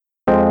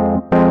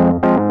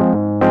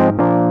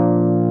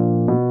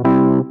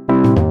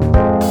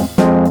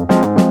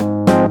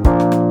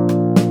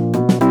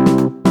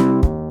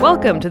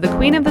Welcome to the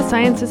Queen of the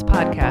Sciences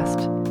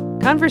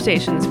podcast,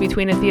 conversations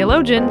between a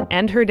theologian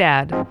and her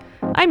dad.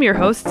 I'm your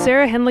host,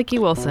 Sarah Henlicky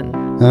Wilson.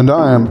 And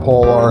I am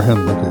Paul R.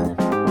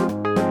 Henlicky.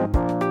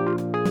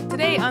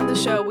 Today on the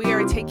show, we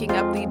are taking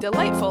up the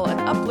delightful and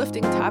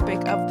uplifting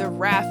topic of the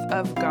wrath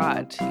of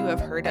God. You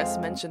have heard us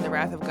mention the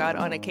wrath of God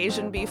on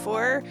occasion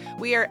before.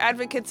 We are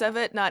advocates of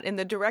it, not in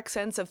the direct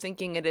sense of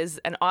thinking it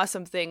is an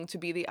awesome thing to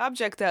be the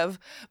object of,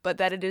 but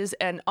that it is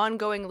an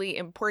ongoingly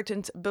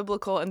important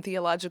biblical and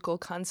theological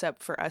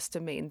concept for us to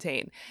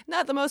maintain.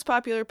 Not the most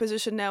popular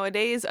position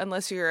nowadays,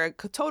 unless you're a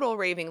total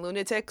raving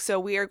lunatic, so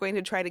we are going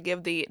to try to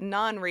give the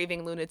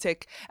non-raving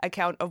lunatic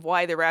account of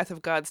why the wrath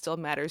of God still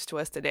matters to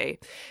us today.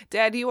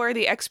 Dad, you are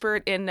the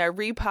expert in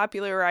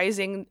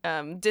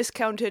repopularizing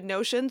discounted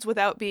notions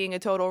without being a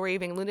total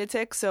raving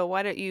lunatic, so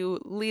why don't you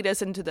lead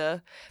us into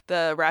the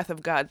wrath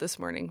of God this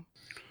morning?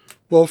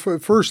 Well,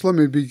 first let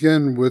me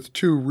begin with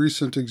two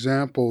recent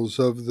examples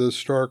of the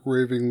stark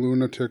raving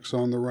lunatics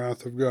on the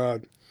wrath of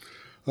God.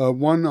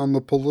 One on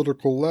the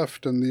political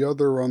left and the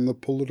other on the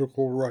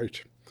political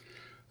right.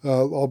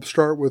 I'll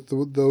start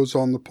with those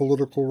on the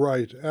political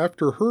right.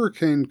 After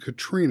Hurricane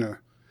Katrina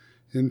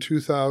in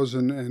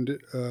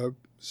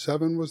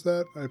 2007, was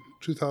that?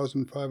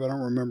 2005, I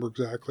don't remember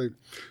exactly,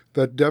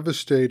 that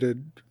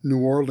devastated New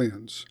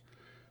Orleans.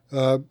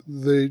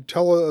 The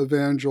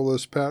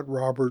televangelist Pat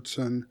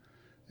Robertson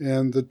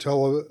and the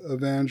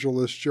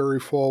televangelist Jerry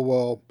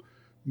Falwell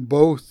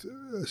both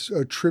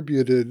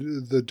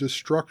attributed the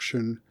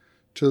destruction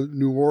to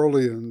New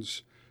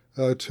Orleans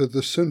to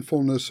the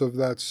sinfulness of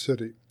that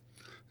city,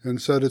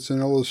 and said it's an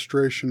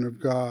illustration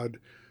of God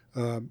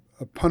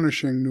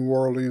punishing New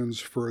Orleans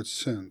for its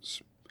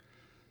sins.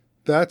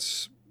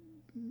 That's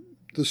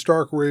the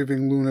stark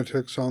raving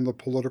lunatics on the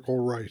political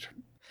right.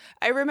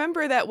 I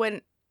remember that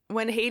when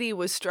Haiti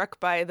was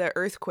struck by the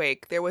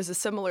earthquake, there was a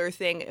similar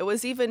thing. It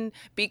was even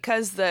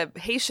because the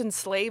Haitian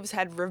slaves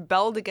had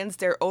rebelled against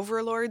their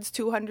overlords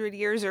 200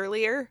 years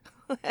earlier.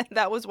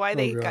 That was why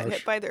they got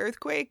hit by the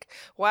earthquake.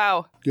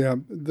 Wow. Yeah,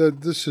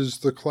 this is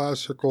the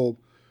classical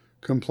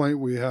complaint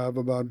we have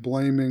about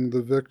blaming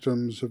the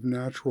victims of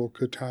natural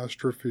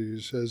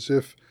catastrophes as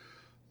if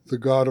the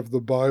God of the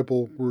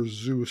Bible were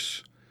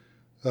Zeus,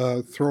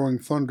 throwing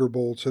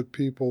thunderbolts at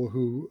people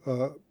who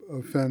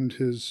offend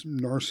his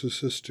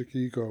narcissistic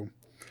ego.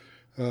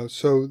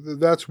 So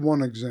that's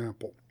one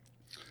example.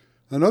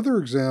 Another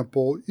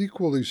example,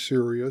 equally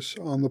serious,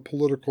 on the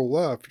political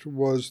left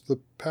was the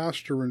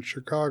pastor in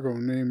Chicago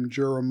named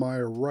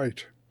Jeremiah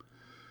Wright,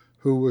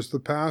 who was the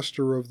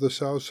pastor of the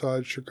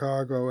Southside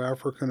Chicago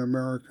African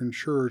American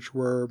church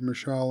where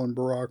Michelle and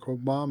Barack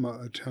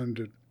Obama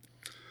attended.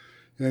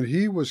 And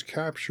he was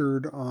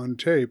captured on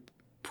tape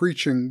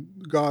preaching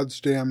God's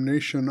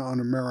damnation on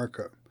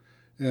America,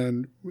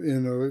 and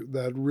in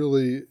that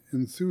really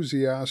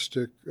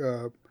enthusiastic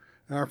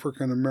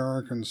African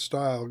American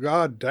style,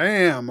 God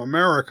damn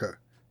America,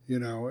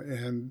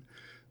 and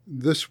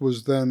this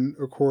was then,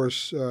 of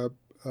course,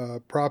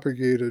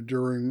 propagated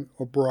during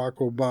Barack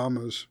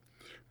Obama's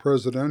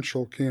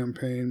presidential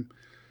campaign,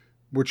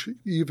 which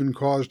even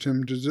caused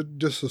him to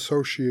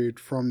disassociate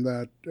from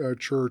that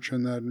church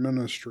and that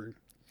ministry.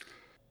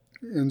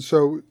 And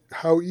so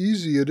how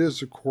easy it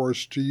is, of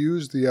course, to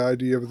use the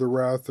idea of the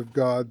wrath of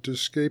God to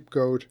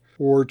scapegoat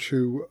or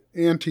to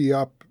ante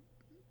up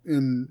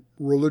in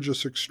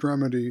religious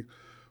extremity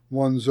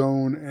one's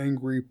own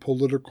angry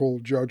political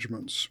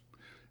judgments.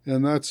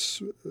 And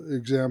that's an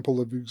example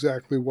of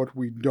exactly what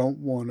we don't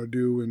want to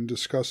do in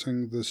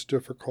discussing this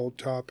difficult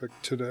topic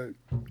today.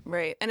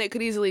 Right. And it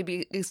could easily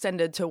be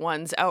extended to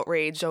one's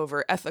outrage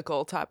over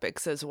ethical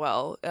topics as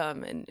well,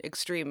 and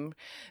extreme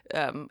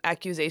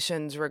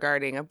accusations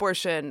regarding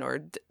abortion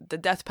or the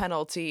death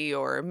penalty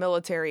or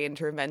military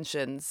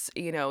interventions.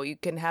 You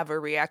can have a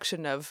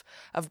reaction of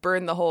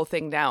burn the whole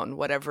thing down,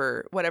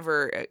 whatever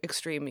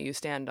extreme you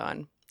stand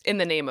on, in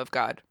the name of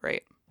God,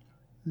 right?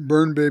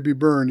 Burn, baby,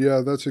 burn. Yeah,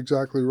 that's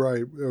exactly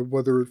right.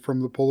 Whether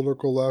from the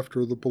political left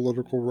or the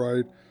political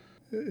right,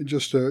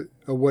 just a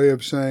way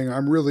of saying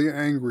I'm really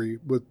angry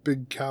with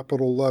big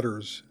capital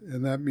letters,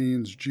 and that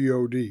means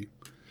G-O-D.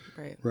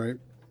 Right?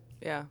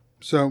 Yeah.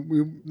 So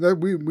we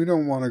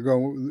don't want to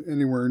go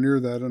anywhere near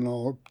that, and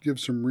I'll give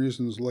some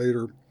reasons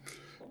later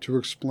to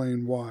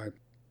explain why.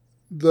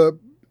 The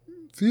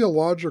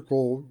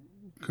theological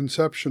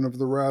conception of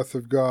the wrath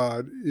of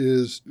God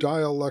is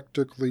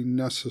dialectically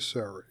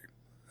necessary.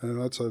 And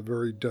that's a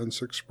very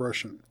dense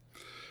expression.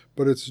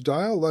 But it's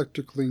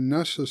dialectically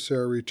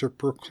necessary to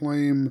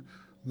proclaim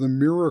the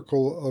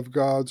miracle of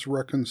God's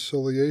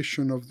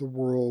reconciliation of the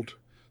world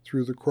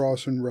through the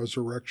cross and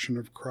resurrection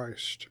of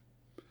Christ.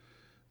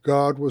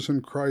 God was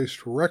in Christ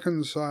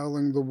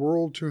reconciling the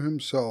world to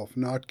himself,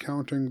 not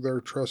counting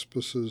their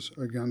trespasses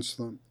against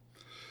them.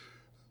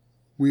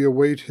 We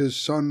await his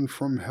Son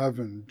from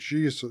heaven,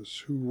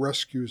 Jesus, who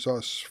rescues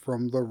us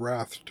from the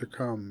wrath to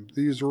come.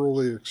 These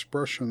early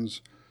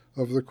expressions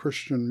of the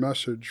Christian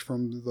message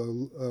from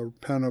the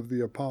pen of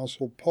the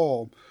Apostle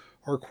Paul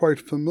are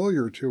quite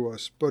familiar to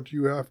us, but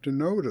you have to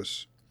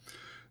notice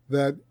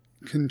that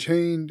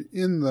contained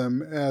in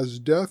them as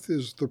death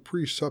is the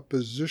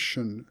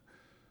presupposition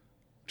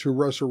to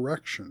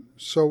resurrection,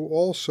 so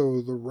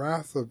also the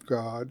wrath of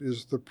God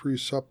is the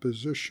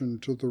presupposition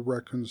to the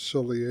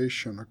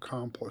reconciliation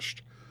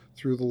accomplished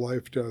through the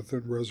life, death,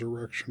 and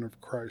resurrection of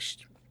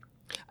Christ.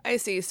 I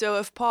see. So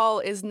if Paul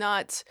is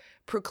not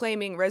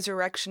proclaiming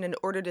resurrection in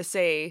order to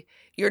say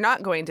you're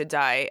not going to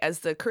die, as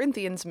the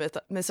Corinthians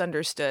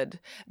misunderstood,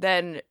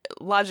 then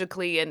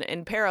logically and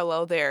in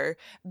parallel there,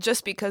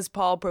 just because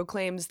Paul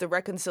proclaims the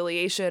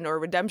reconciliation or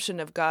redemption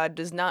of God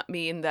does not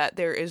mean that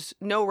there is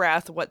no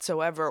wrath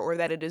whatsoever or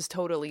that it is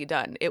totally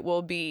done. It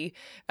will be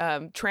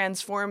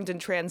transformed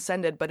and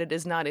transcended, but it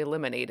is not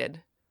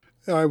eliminated.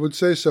 I would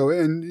say so.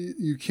 And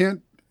you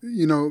can't,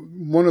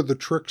 one of the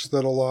tricks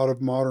that a lot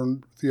of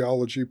modern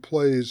theology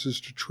plays is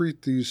to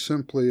treat these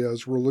simply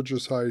as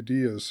religious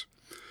ideas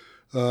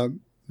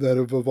that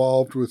have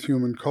evolved with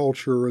human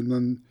culture and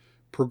then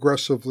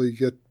progressively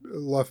get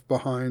left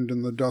behind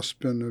in the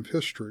dustbin of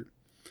history.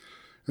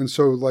 And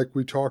so, like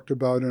we talked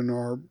about in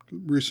our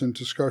recent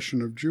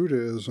discussion of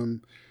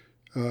Judaism,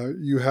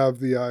 you have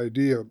the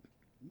idea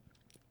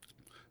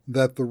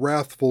that the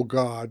wrathful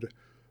God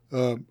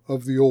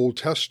of the Old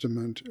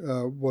Testament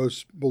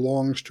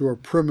belongs to a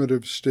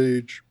primitive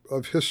stage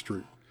of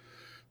history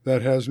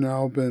that has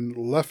now been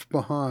left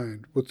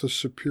behind with the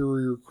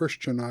superior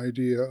Christian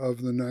idea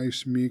of the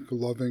nice, meek,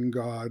 loving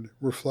God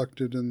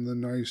reflected in the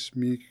nice,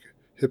 meek,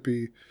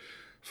 hippie,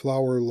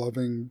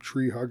 flower-loving,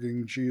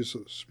 tree-hugging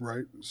Jesus,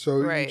 right? So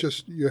right.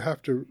 you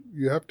have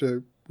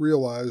to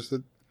realize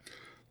that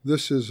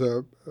this is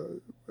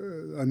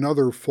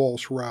another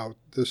false route.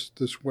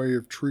 This way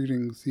of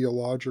treating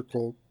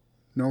theological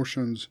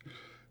notions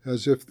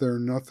as if they're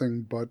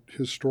nothing but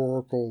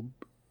historical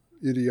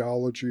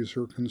ideologies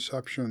or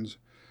conceptions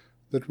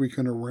that we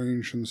can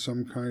arrange in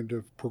some kind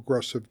of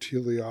progressive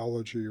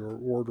teleology or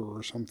order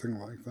or something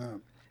like that.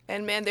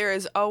 And man, there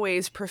is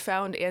always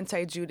profound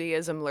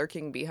anti-Judaism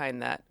lurking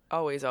behind that.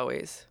 Always,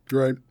 always.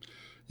 Right.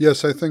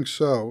 Yes, I think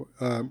so.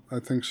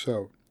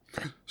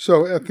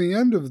 So at the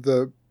end of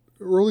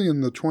early in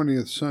the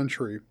 20th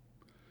century,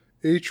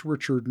 H.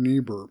 Richard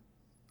Niebuhr,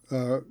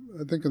 I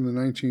think in the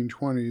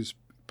 1920s,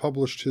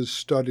 published his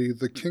study,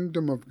 The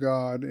Kingdom of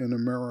God in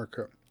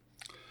America.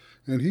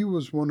 And he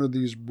was one of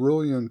these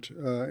brilliant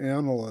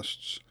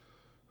analysts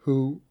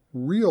who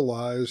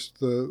realized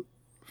the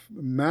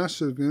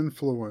massive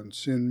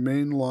influence in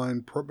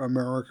mainline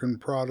American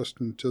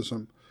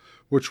Protestantism,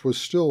 which was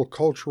still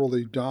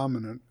culturally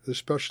dominant,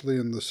 especially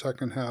in the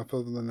second half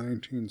of the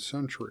 19th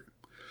century,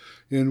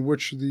 in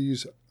which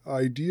these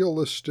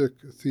idealistic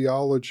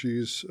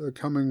theologies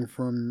coming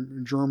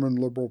from German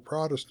liberal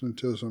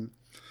Protestantism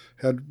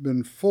had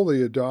been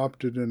fully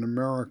adopted in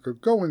America,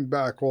 going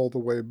back all the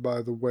way,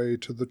 by the way,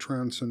 to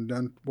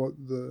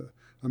the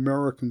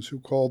Americans who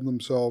called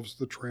themselves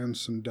the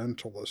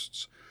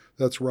Transcendentalists.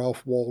 That's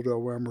Ralph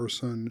Waldo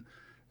Emerson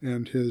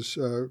and his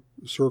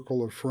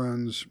circle of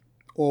friends,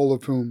 all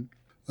of whom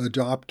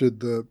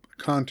adopted the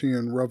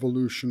Kantian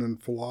revolution in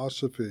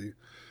philosophy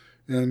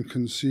and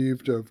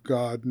conceived of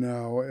God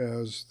now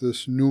as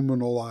this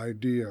noumenal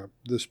idea,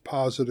 this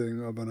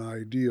positing of an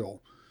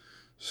ideal,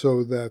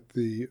 so that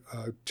the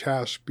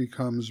task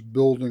becomes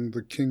building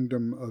the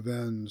kingdom of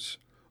ends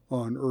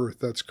on earth.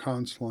 That's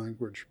Kant's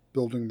language,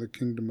 building the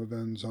kingdom of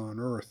ends on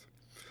earth,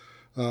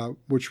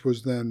 which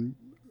was then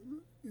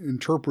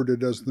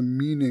interpreted as the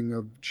meaning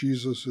of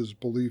Jesus'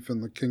 belief in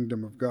the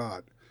kingdom of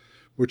God,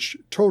 which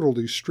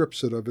totally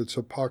strips it of its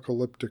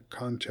apocalyptic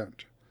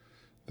content.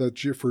 That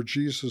for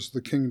Jesus,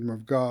 the kingdom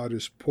of God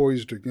is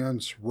poised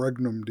against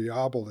regnum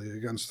diaboli,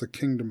 against the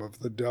kingdom of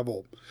the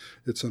devil.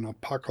 It's an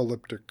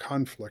apocalyptic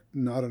conflict,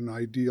 not an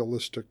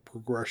idealistic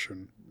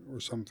progression or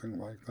something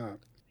like that.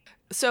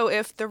 So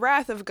if the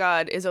wrath of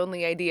God is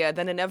only idea,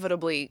 then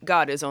inevitably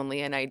God is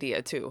only an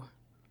idea too.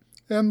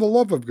 And the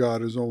love of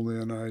God is only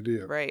an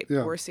idea. Right.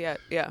 Yeah. Worse yet.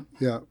 Yeah.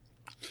 Yeah.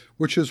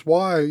 Which is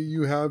why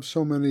you have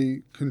so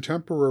many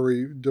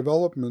contemporary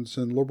developments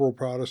in liberal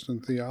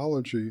Protestant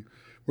theology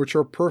which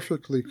are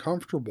perfectly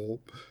comfortable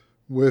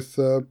with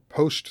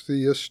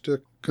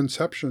post-theistic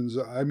conceptions.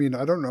 I mean,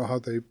 I don't know how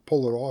they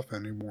pull it off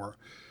anymore.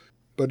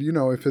 But,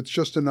 if it's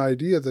just an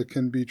idea that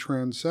can be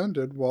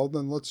transcended, well,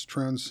 then let's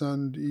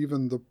transcend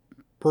even the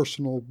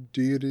personal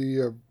deity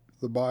of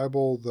the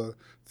Bible, the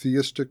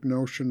theistic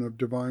notion of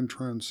divine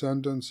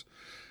transcendence,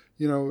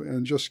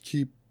 and just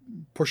keep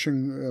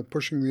pushing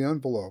the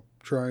envelope,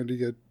 trying to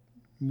get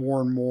more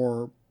and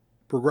more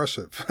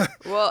progressive.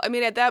 Well, I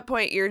mean, at that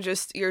point, you're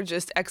just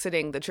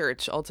exiting the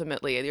church.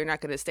 Ultimately, you're not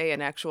going to stay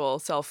an actual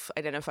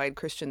self-identified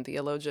Christian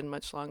theologian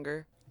much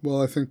longer.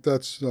 Well, I think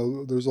there's a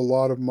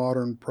lot of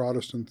modern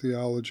Protestant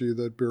theology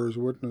that bears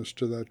witness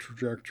to that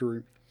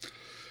trajectory.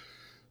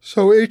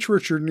 So H.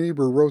 Richard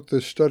Niebuhr wrote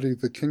this study,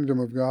 The Kingdom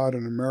of God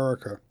in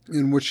America,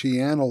 in which he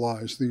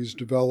analyzed these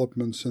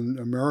developments in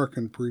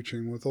American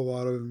preaching with a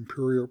lot of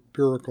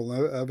empirical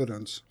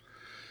evidence.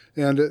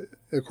 And,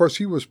 of course,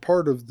 he was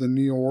part of the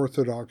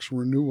neo-Orthodox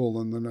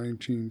renewal in the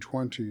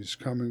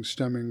 1920s,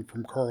 stemming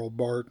from Karl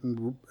Barth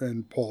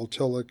and Paul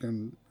Tillich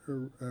and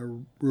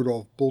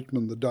Rudolf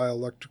Bultmann, The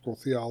Dialectical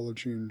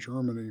Theology in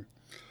Germany.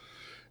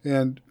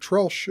 And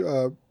Troeltsch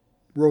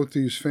wrote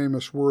these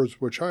famous words,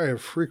 which I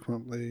have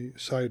frequently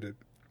cited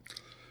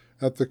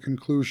at the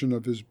conclusion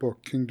of his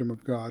book, Kingdom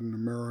of God in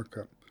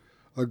America.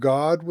 A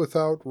God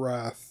without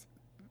wrath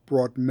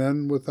brought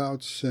men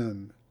without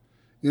sin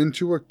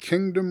into a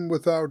kingdom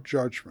without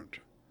judgment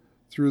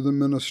through the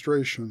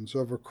ministrations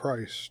of a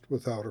Christ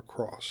without a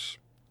cross.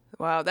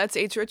 Wow, that's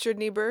H. Richard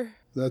Niebuhr?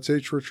 That's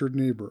H. Richard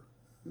Niebuhr.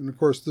 And of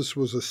course, this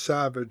was a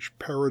savage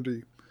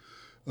parody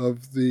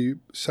of the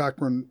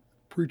saccharine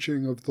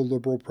preaching of the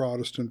liberal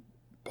Protestant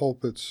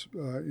pulpits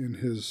in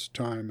his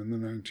time in the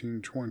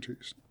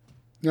 1920s.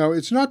 Now,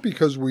 it's not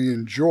because we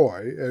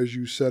enjoy, as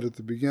you said at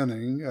the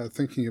beginning,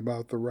 thinking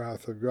about the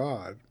wrath of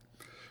God,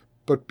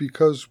 but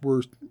because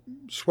we're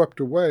swept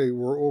away,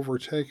 we're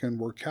overtaken,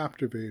 we're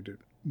captivated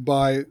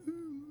by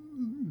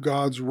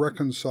God's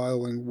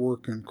reconciling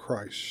work in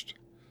Christ.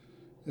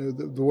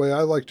 The way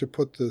I like to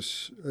put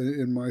this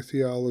in my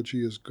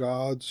theology is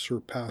God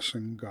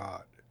surpassing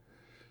God.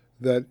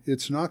 That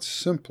it's not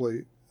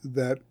simply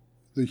that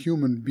the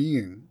human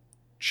being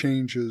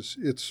changes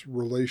its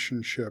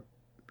relationship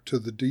to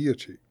the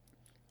deity.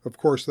 Of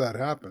course, that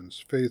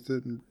happens. Faith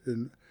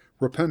in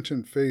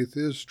repentant faith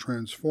is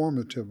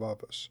transformative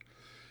of us.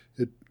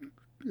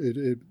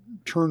 It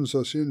turns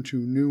us into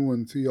new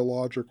and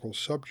theological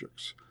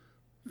subjects,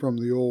 from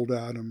the old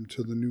Adam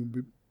to the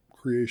new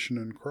creation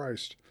in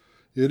Christ.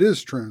 It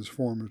is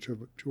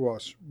transformative to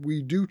us.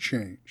 We do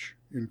change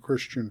in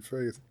Christian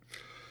faith.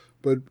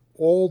 But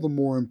all the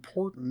more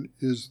important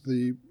is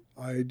the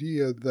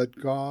idea that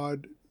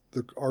God,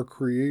 our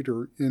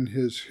Creator, in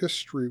his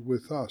history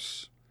with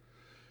us,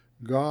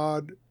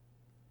 God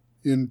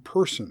in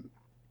person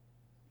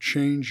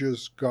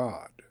changes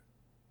God.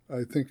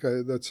 I think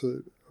that's a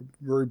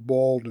very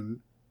bald and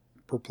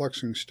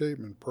perplexing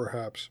statement,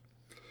 perhaps.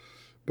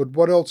 But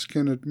what else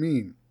can it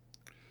mean?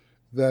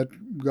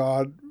 That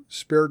God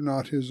spared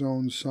not his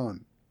own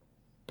Son,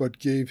 but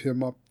gave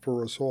him up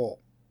for us all.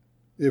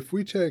 If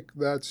we take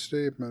that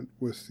statement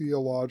with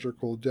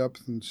theological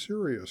depth and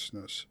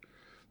seriousness,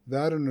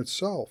 that in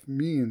itself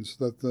means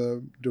that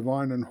the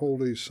divine and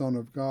holy Son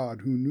of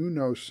God, who knew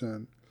no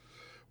sin,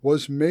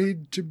 was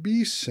made to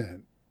be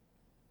sin,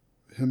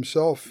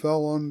 himself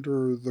fell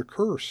under the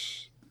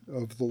curse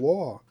of the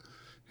law,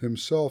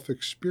 himself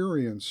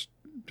experienced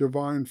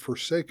divine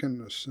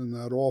forsakenness in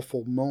that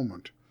awful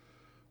moment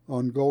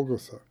on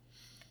Golgotha,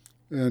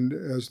 and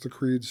as the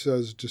Creed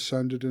says,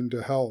 descended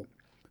into hell,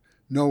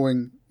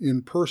 knowing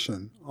in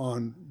person,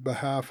 on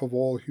behalf of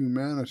all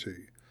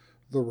humanity,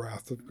 the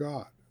wrath of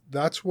God.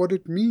 That's what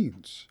it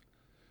means.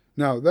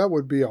 Now, that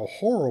would be a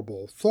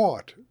horrible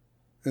thought,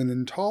 an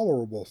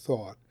intolerable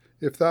thought,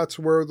 if that's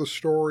where the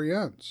story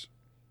ends,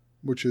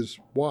 which is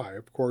why,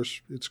 of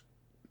course, it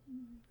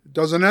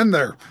doesn't end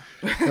there.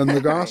 And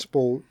the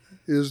gospel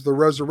is the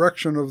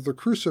resurrection of the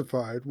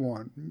crucified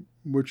one,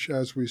 which,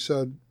 as we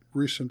said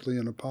recently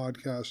in a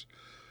podcast,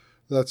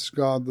 that's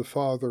God the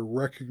Father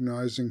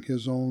recognizing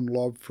his own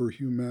love for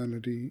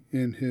humanity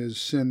in his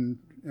sin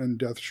and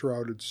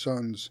death-shrouded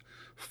Son's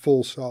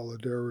full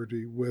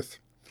solidarity with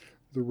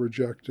the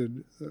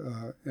rejected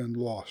and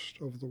lost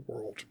of the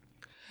world.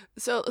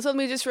 So let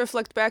me just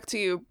reflect back to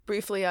you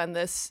briefly on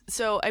this.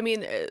 So, I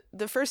mean,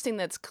 the first thing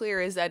that's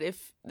clear is that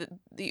if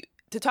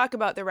to talk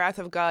about the wrath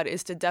of God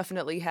is to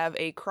definitely have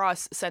a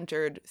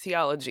cross-centered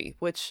theology,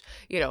 which,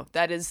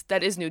 that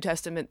is New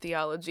Testament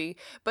theology.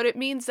 But it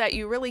means that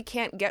you really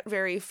can't get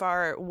very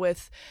far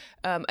with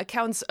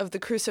accounts of the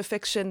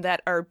crucifixion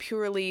that are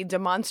purely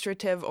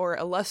demonstrative or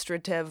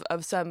illustrative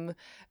of some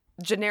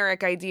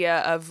generic idea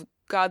of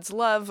God's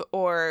love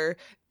or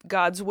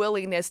God's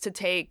willingness to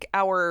take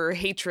our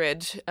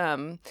hatred,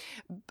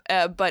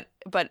 but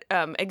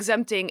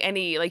exempting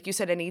any, like you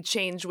said, any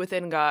change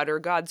within God or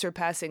God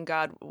surpassing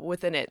God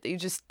within it.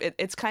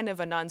 It's kind of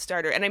a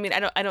non-starter. And I mean,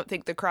 I don't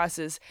think the cross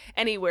is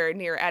anywhere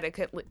near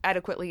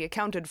adequately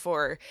accounted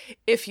for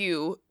if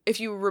you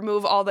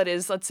remove all that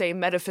is, let's say,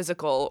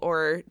 metaphysical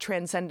or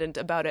transcendent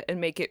about it and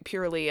make it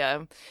purely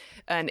an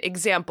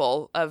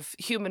example of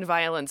human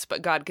violence,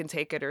 but God can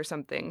take it or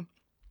something.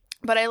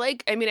 But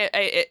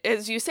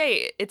as you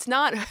say, it's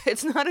not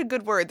a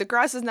good word. The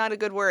cross is not a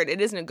good word. It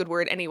isn't a good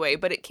word anyway,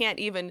 but it can't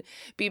even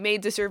be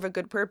made to serve a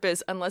good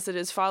purpose unless it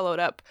is followed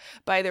up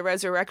by the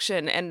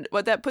resurrection. And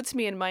what that puts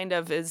me in mind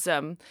of is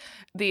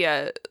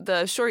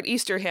the short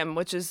Easter hymn,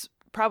 which is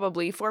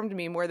probably formed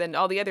me more than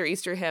all the other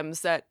Easter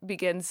hymns, that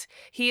begins,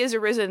 "He is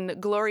arisen,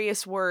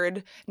 glorious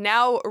word,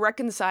 now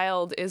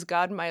reconciled is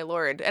God my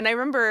Lord." And I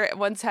remember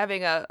once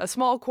having a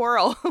small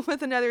quarrel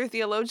with another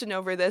theologian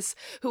over this,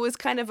 who was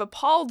kind of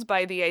appalled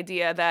by the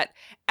idea that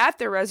at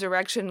the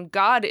resurrection,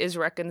 God is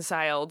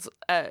reconciled.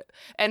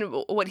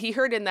 And what he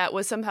heard in that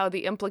was somehow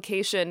the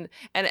implication,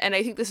 and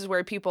I think this is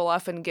where people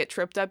often get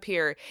tripped up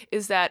here,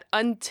 is that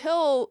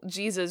until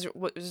Jesus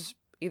was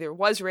either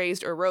was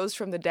raised or rose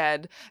from the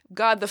dead,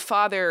 God the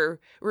Father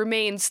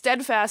remained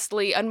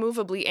steadfastly,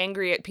 unmovably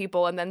angry at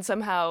people, and then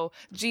somehow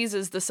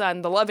Jesus the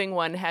Son, the loving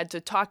one, had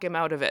to talk him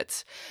out of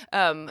it.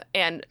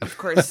 And of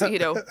course, we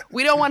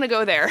don't want to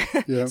go there.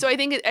 Yeah. So I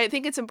think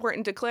it's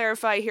important to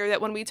clarify here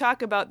that when we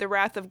talk about the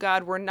wrath of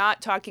God, we're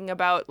not talking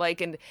about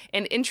like an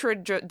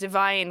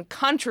intra-divine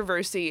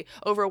controversy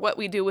over what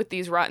we do with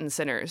these rotten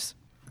sinners.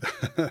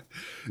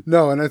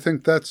 No, and I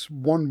think that's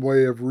one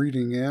way of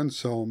reading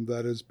Anselm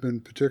that has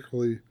been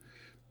particularly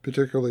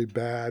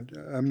bad.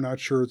 I'm not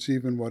sure it's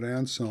even what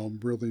Anselm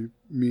really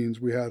means.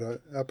 We had an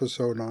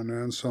episode on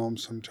Anselm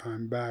some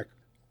time back.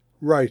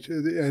 Right,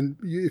 and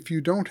if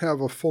you don't have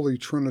a fully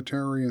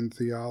Trinitarian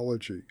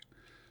theology,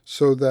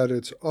 so that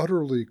it's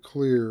utterly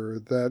clear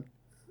that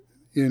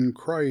in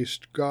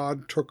Christ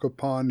God took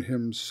upon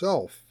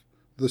himself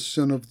the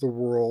sin of the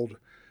world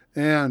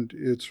and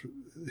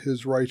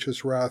his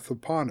righteous wrath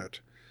upon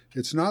it.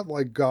 It's not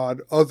like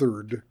God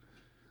othered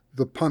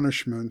the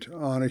punishment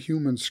on a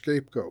human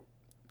scapegoat.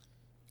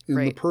 In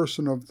the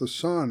person of the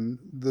Son,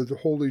 the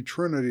Holy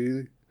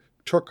Trinity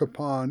took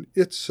upon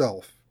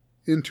itself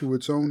into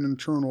its own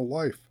internal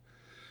life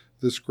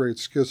this great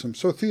schism.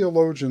 So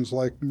theologians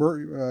like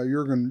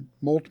Jürgen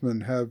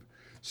Moltmann have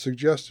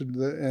suggested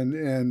that,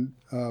 and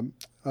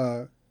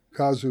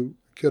Kazu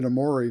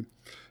Kitamori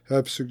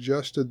have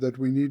suggested that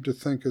we need to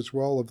think as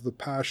well of the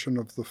passion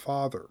of the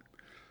Father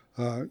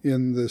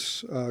in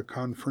this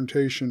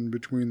confrontation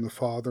between the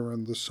Father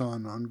and the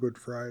Son on Good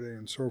Friday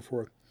and so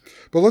forth.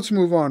 But let's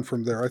move on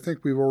from there. I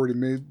think we've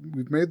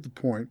made the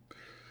point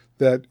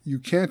that you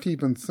can't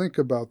even think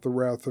about the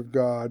wrath of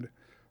God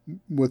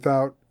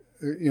without,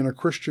 in a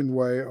Christian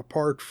way,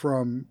 apart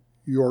from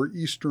your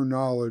Easter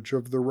knowledge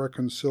of the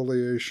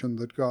reconciliation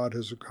that God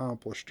has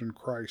accomplished in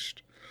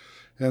Christ.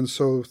 And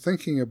so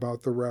thinking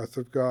about the wrath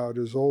of God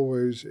is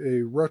always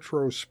a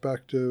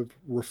retrospective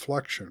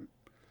reflection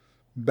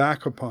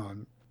back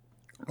upon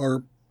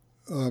our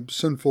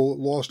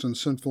lost and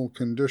sinful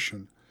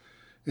condition,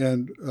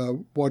 and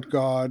what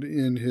God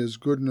in his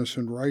goodness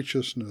and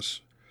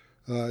righteousness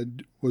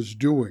was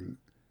doing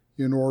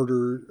in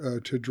order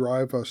to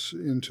drive us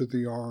into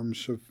the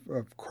arms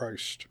of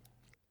Christ.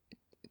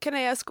 Can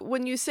I ask,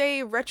 when you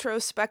say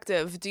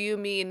retrospective, do you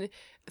mean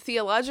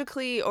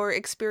theologically or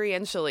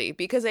experientially?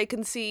 Because I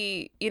can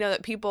see,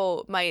 that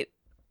people might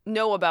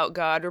know about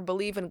God or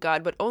believe in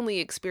God, but only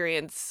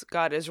experience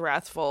God as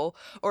wrathful,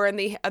 or on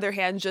the other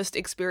hand, just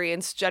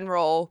experience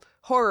general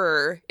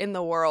horror in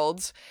the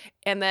world,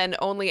 and then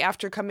only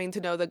after coming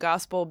to know the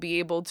gospel be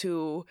able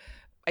to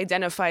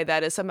identify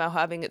that as somehow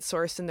having its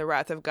source in the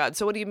wrath of God.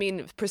 So what do you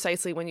mean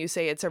precisely when you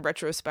say it's a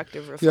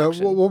retrospective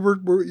reflection? Yeah, well,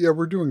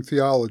 we're doing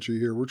theology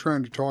here. We're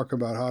trying to talk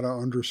about how to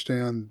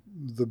understand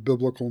the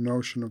biblical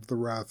notion of the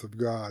wrath of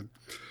God.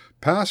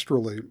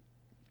 Pastorally,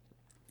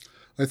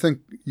 I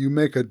think you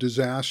make a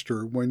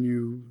disaster when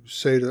you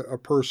say to a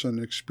person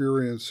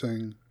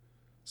experiencing,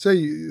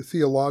 say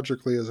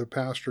theologically as a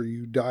pastor,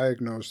 you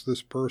diagnose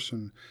this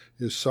person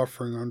is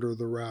suffering under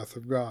the wrath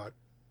of God.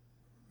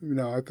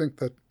 I think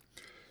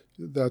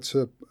that's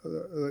a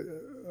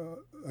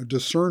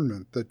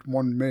discernment that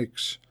one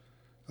makes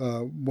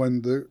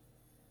when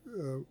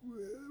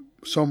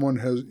someone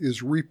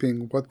is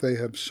reaping what they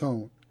have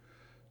sown.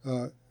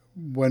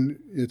 When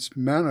it's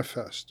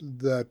manifest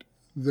that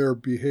their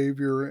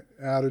behavior,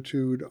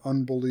 attitude,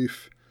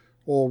 unbelief,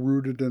 all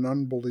rooted in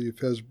unbelief,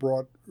 has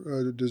brought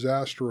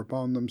disaster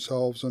upon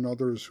themselves and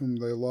others whom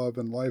they love,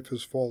 and life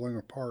is falling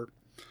apart.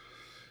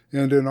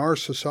 And in our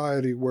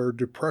society where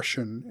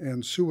depression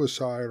and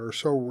suicide are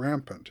so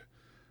rampant,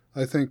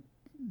 I think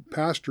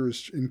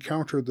pastors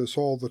encounter this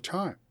all the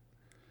time.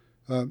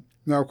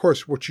 Now, of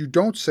course, what you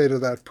don't say to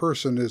that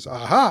person is,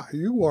 aha,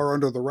 you are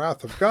under the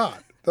wrath of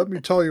God. Let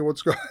me tell you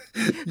what's going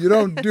on. You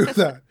don't do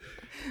that.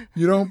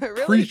 You don't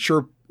Really? preach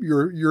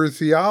your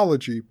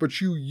theology, but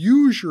you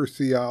use your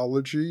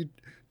theology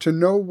to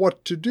know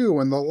what to do.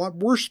 And the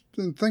worst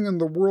thing in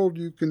the world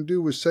you can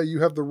do is say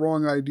you have the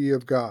wrong idea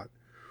of God,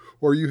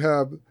 or you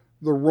have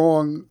the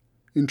wrong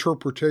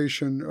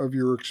interpretation of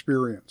your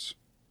experience.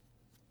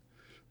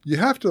 You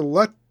have to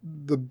let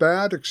the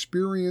bad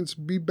experience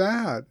be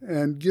bad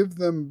and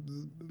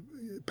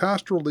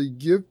pastorally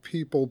give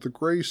people the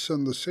grace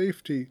and the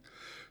safety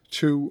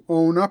to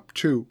own up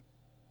to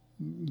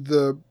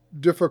the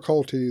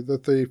difficulty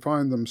that they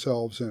find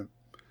themselves in.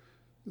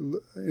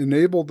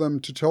 Enable them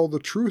to tell the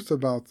truth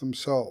about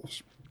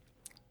themselves.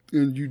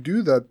 And you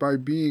do that by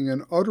being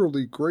an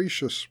utterly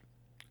gracious,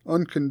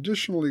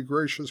 unconditionally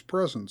gracious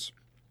presence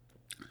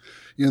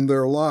in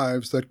their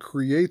lives that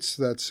creates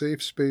that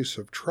safe space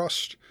of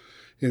trust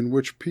in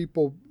which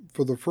people,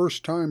 for the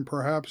first time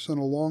perhaps in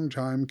a long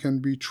time, can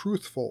be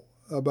truthful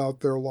about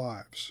their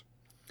lives.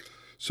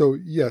 So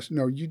yes,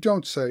 no, you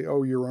don't say,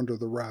 oh, you're under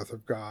the wrath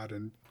of God,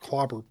 and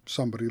clobber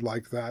somebody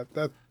like that.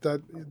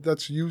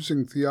 That's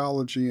using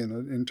theology in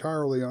an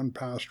entirely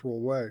unpastoral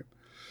way.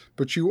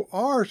 But you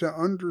are to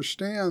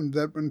understand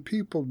that when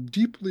people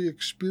deeply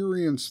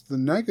experience the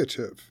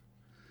negative,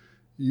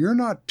 you're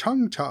not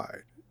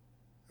tongue-tied.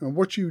 And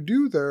what you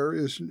do there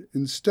is,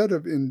 instead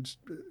of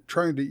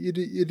trying to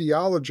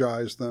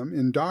ideologize them,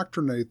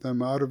 indoctrinate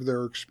them out of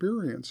their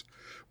experience,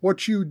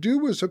 what you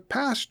do as a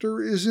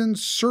pastor is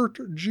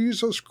insert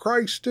Jesus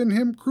Christ in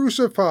him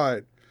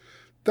crucified.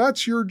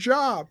 That's your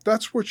job.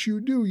 That's what you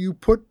do. You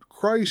put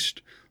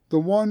Christ, the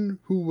one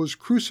who was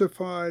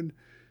crucified,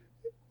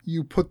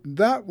 you bring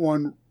that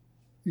one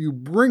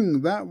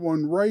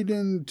right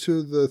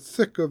into the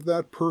thick of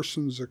that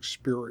person's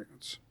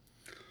experience.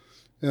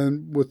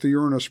 And with the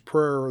earnest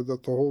prayer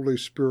that the Holy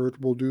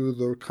Spirit will do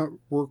the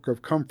work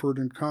of comfort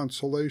and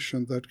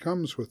consolation that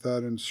comes with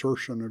that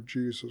insertion of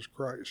Jesus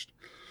Christ,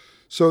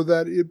 so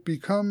that it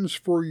becomes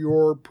for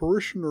your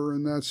parishioner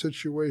in that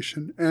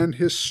situation an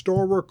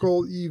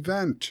historical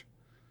event,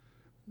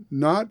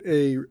 not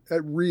a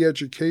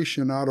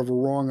re-education out of a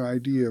wrong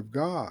idea of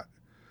God,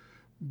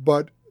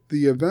 but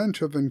the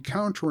event of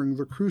encountering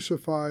the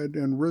crucified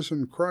and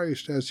risen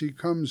Christ as he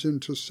comes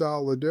into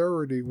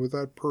solidarity with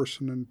that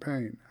person in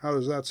pain. How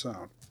does that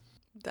sound?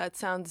 That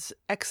sounds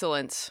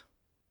excellent.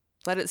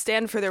 Let it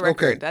stand for the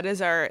record.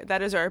 Okay.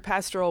 That is our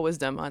pastoral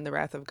wisdom on the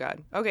wrath of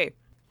God.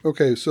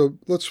 Okay, so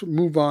let's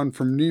move on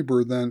from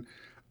Niebuhr then.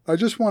 I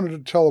just wanted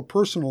to tell a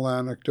personal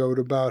anecdote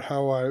about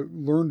how I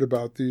learned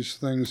about these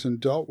things and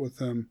dealt with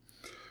them,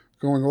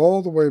 going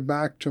all the way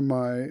back to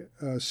my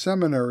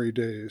seminary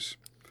days,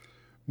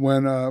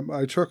 when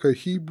I took a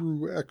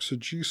Hebrew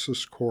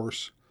exegesis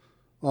course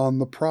on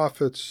the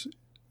prophets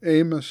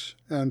Amos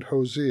and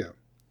Hosea.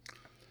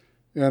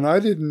 And I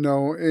didn't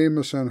know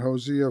Amos and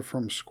Hosea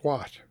from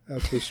squat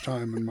at this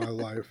time in my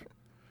life.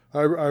 I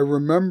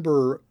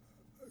remember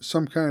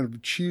some kind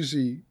of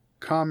cheesy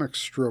comic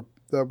strip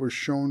that was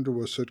shown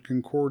to us at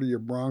Concordia,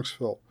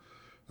 Bronxville,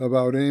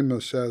 about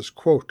Amos as,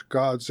 quote,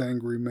 God's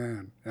angry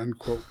man, end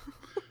quote.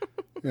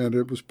 And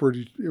it was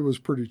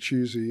pretty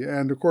cheesy.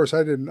 And of course I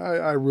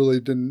really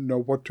didn't know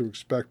what to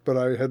expect, but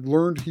I had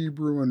learned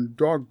Hebrew, and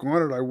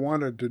doggone it, I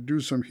wanted to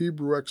do some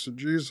Hebrew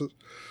exegesis.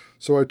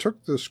 So I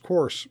took this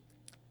course,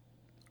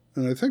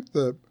 and I think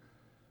the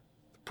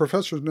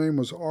professor's name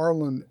was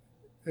Arlen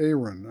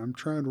Aaron. I'm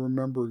trying to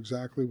remember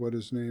exactly what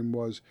his name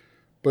was,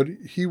 but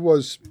he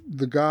was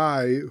the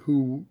guy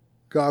who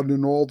got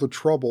in all the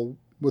trouble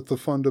with the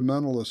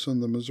fundamentalists in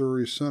the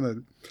Missouri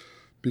Synod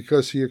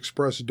because he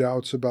expressed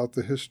doubts about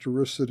the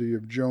historicity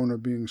of Jonah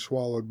being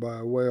swallowed by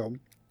a whale.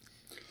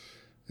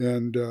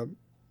 And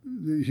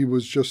he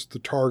was just the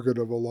target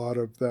of a lot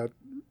of that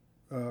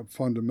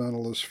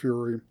fundamentalist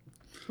fury.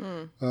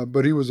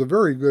 But he was a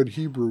very good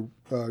Hebrew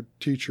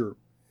teacher.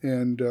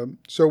 And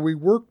so we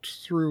worked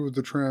through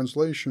the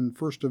translation,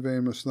 first of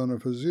Amos, then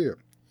of Hosea.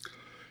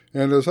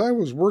 And as I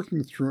was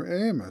working through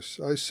Amos,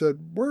 I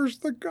said, where's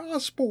the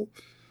gospel?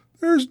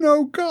 There's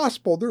no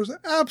gospel. There's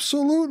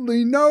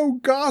absolutely no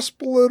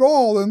gospel at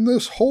all in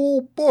this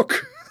whole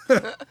book.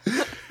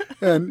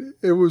 And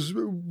it was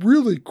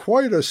really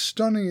quite a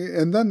stunning.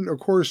 And then, of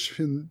course,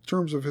 in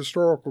terms of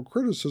historical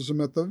criticism,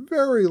 at the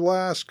very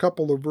last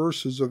couple of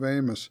verses of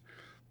Amos,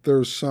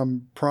 there's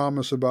some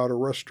promise about a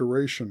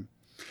restoration.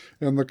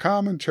 And the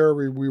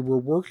commentary we were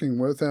working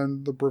with,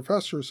 and the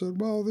professor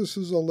said, well, this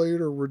is a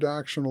later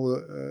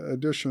redactional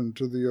addition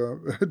to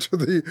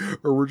the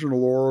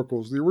original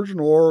oracles. The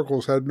original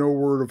oracles had no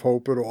word of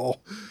hope at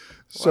all.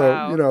 So,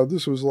 Wow.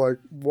 this was like,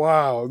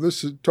 wow,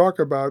 this is, talk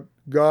about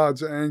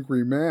God's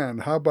angry man.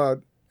 How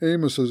about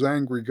Amos's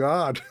angry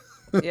God?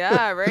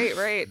 Yeah,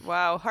 right.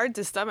 Wow, hard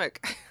to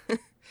stomach.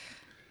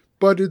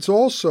 But it's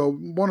also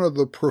one of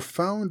the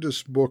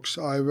profoundest books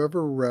I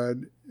ever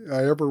read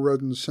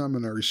in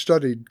seminary,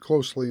 studied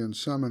closely in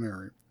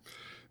seminary,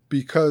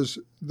 because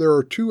there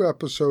are several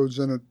episodes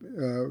in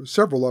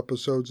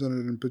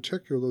it in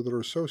particular that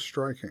are so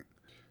striking.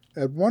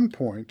 At one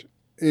point,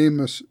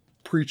 Amos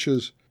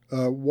preaches,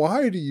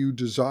 why do you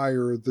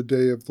desire the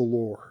day of the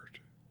Lord?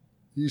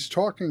 He's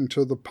talking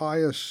to the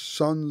pious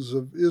sons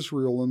of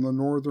Israel in the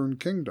northern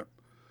kingdom,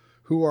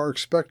 who are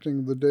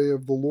expecting the day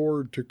of the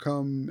Lord to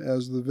come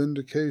as the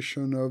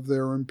vindication of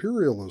their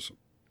imperialism.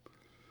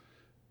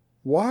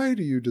 Why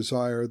do you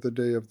desire the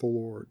day of the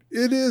Lord?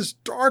 It is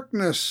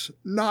darkness,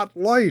 not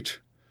light,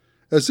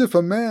 as if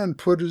a man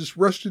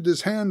rested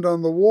his hand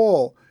on the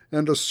wall,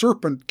 and a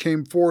serpent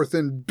came forth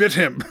and bit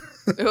him.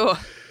 There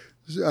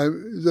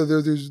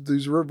are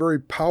these very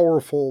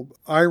powerful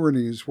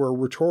ironies where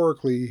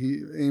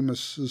rhetorically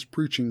Amos's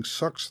preaching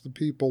sucks the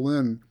people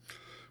in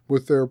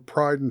with their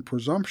pride and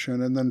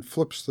presumption and then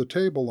flips the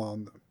table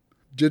on them.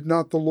 Did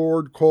not the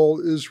Lord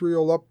call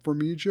Israel up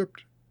from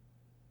Egypt?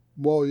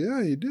 Well,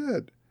 yeah, he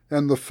did.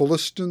 And the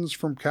Philistines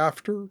from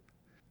Caphtor,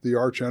 the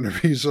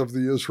archenemies of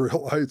the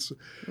Israelites,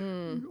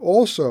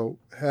 also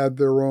had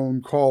their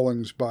own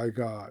callings by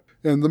God.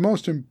 And the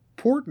most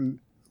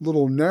important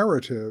little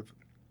narrative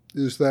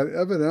is that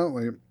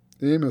evidently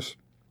Amos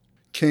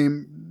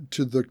came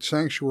to the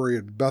sanctuary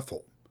at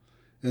Bethel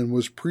and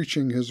was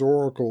preaching his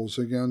oracles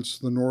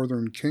against the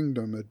northern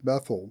kingdom at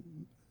Bethel.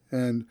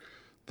 And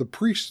the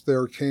priest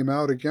there came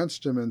out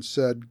against him and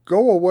said,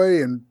 go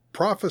away and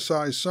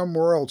prophesy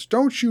somewhere else.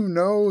 Don't you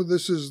know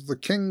this is the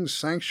king's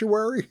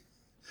sanctuary?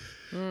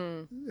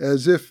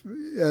 as if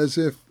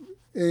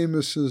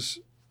Amos's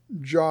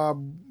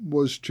job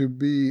was to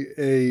be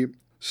a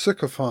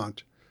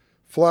sycophant,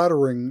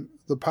 flattering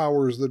the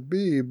powers that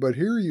be. But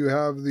here you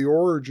have the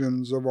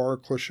origins of our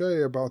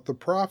cliche about the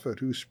prophet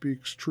who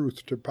speaks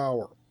truth to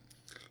power.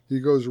 He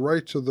goes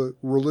right to the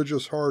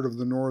religious heart of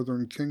the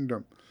northern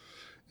kingdom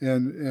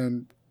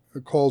and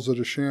calls it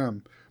a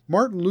sham.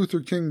 Martin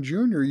Luther King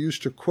Jr.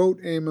 used to quote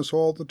Amos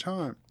all the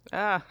time.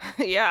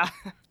 Yeah.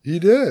 He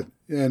did.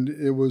 And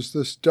it was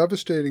this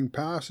devastating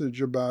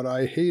passage about,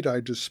 I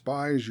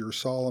despise your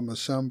solemn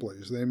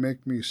assemblies. They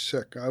make me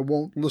sick. I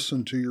won't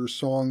listen to your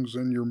songs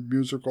and your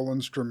musical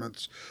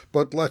instruments,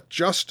 but let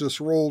justice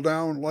roll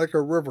down like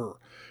a river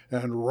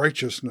and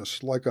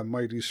righteousness like a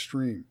mighty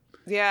stream.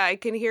 Yeah, I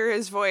can hear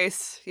his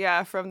voice.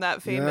 Yeah, from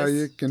that famous.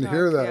 Yeah, you can talk,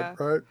 hear that.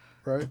 Yeah.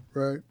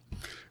 Right.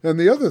 And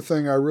the other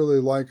thing I really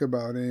like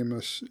about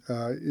Amos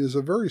is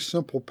a very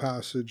simple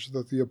passage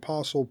that the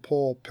Apostle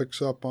Paul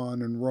picks up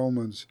on in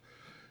Romans.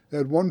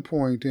 At one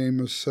point,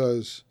 Amos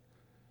says,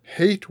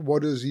 hate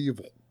what is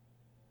evil,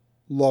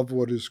 love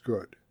what is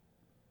good.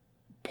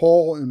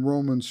 Paul in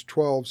Romans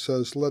 12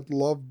 says, let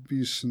love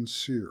be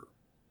sincere.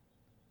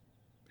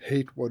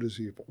 Hate what is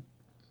evil.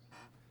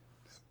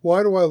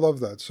 Why do I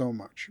love that so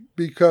much?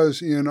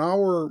 Because in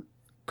our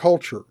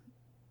culture,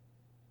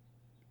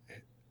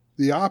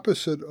 the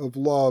opposite of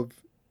love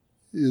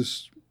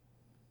is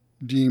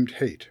deemed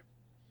hate.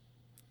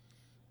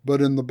 But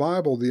in the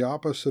Bible, the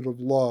opposite of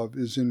love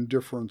is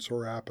indifference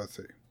or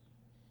apathy.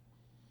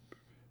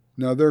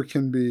 Now, there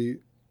can be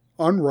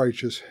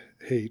unrighteous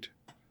hate,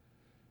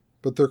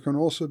 but there can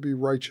also be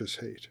righteous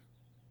hate.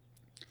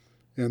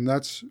 And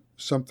that's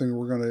something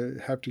we're going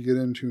to have to get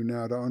into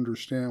now to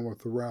understand what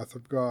the wrath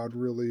of God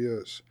really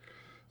is.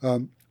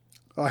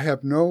 I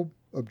have no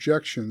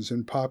objections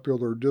in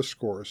popular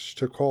discourse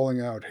to calling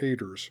out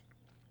haters,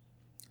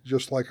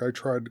 just like I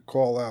tried to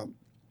call out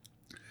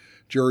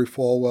Jerry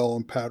Falwell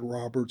and Pat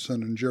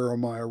Robertson and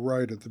Jeremiah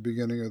Wright at the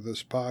beginning of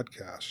this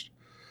podcast.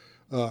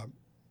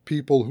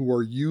 People who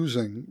are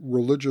using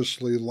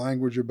religiously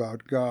language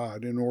about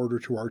God in order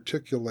to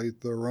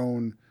articulate their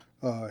own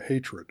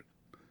hatred.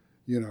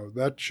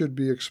 That should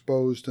be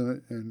exposed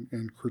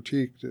and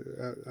critiqued,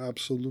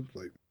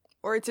 absolutely.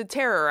 Or to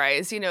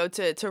terrorize,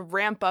 to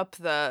ramp up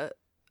the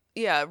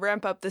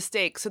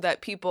stakes so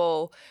that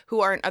people who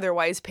aren't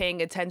otherwise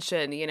paying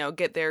attention,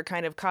 get their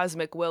kind of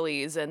cosmic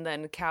willies and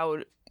then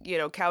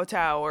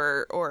kowtow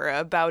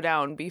or bow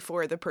down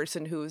before the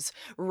person who's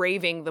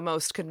raving the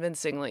most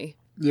convincingly.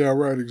 Yeah,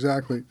 right,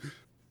 exactly.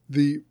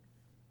 The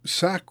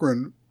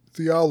saccharine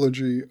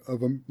theology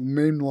of a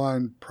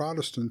mainline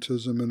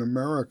Protestantism in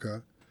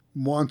America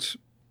wants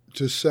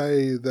to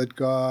say that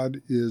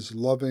God is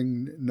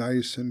loving,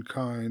 nice, and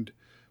kind,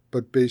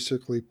 but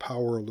basically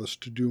powerless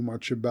to do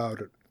much about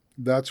it.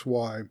 That's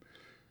why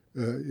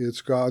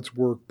it's God's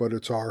work, but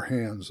it's our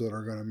hands that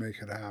are going to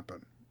make it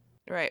happen.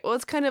 Right. Well,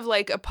 it's kind of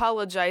like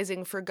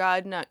apologizing for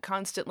God not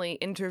constantly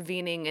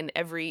intervening in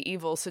every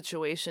evil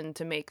situation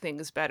to make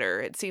things better.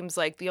 It seems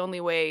like the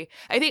only way,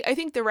 I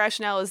think the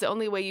rationale is the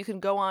only way you can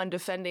go on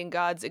defending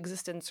God's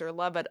existence or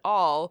love at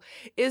all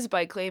is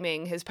by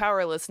claiming his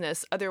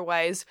powerlessness.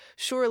 Otherwise,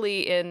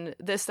 surely in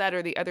this, that,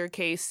 or the other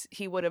case,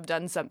 he would have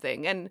done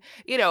something. And,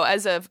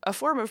 as a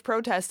form of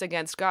protest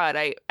against God,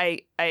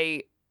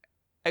 I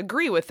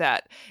agree with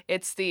that.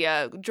 It's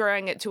the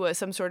drawing it to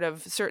some sort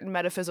of certain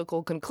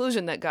metaphysical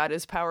conclusion that God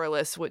is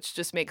powerless, which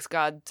just makes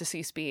God to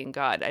cease being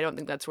God. I don't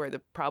think that's where the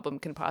problem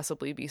can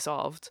possibly be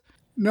solved.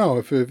 No,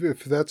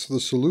 if that's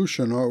the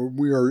solution,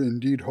 we are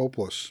indeed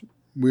hopeless.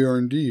 We are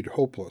indeed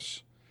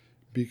hopeless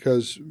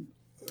because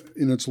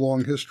in its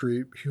long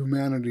history,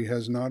 humanity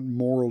has not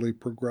morally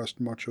progressed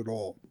much at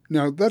all.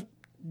 Now, I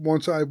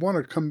want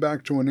to come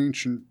back to an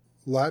ancient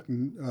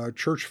Latin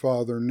church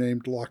father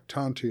named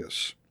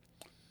Lactantius.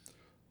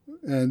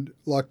 And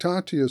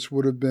Lactantius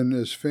would have been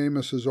as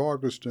famous as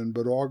Augustine,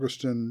 but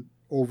Augustine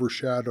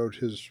overshadowed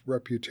his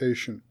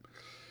reputation.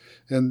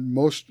 And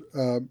most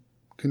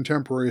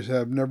contemporaries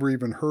have never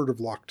even heard of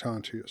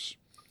Lactantius,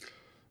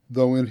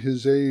 though in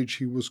his age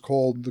he was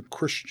called the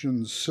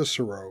Christian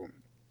Cicero,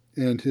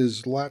 and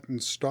his Latin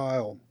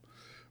style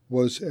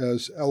was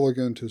as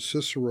elegant as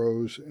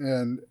Cicero's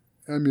and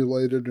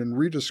emulated and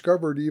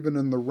rediscovered even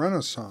in the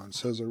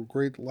Renaissance as a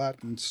great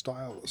Latin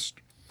stylist.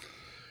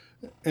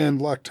 And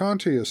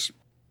Lactantius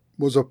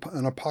was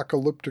an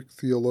apocalyptic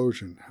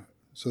theologian,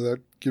 so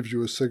that gives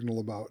you a signal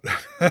about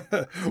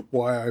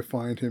why I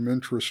find him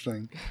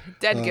interesting.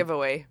 Dead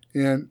giveaway.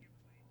 And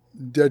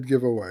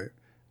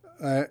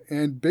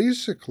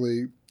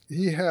basically,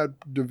 he had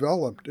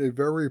developed a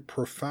very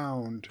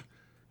profound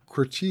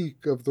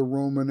critique of the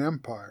Roman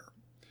Empire.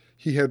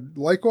 He had,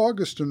 like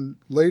Augustine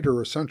later,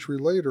 a century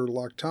later,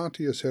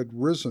 Lactantius had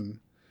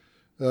risen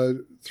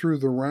through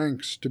the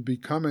ranks to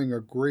becoming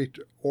a great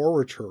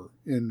orator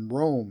in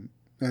Rome,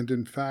 and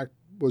in fact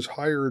was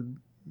hired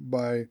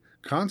by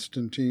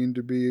Constantine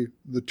to be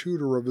the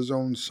tutor of his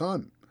own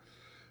son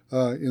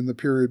in the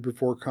period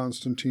before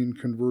Constantine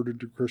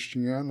converted to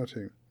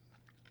Christianity.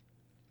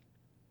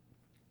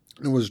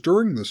 It was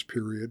during this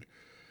period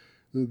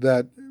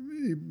that,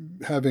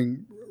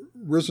 having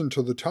risen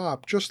to the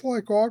top, just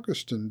like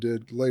Augustine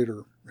did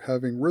later,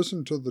 having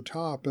risen to the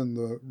top in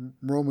the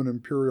Roman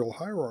imperial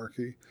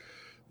hierarchy,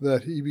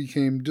 that he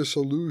became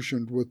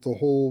disillusioned with the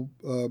whole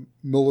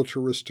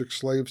militaristic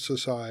slave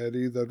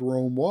society that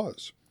Rome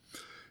was.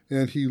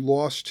 And he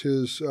lost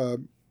his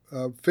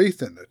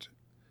faith in it.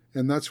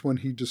 And that's when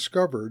he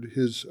discovered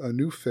his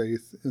new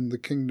faith in the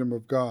kingdom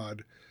of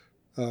God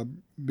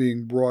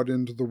being brought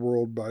into the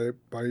world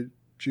by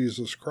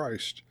Jesus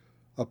Christ,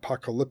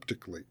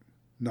 apocalyptically,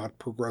 not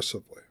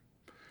progressively.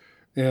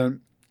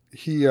 And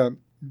he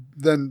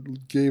then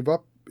gave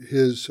up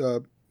his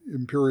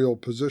imperial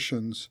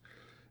positions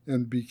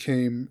and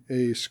became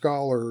a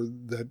scholar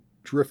that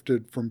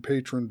drifted from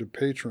patron to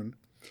patron.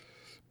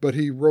 But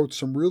he wrote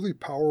some really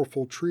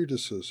powerful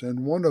treatises,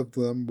 and one of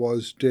them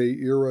was De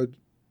Ira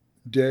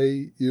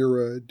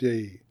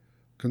Dei,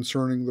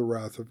 concerning the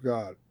wrath of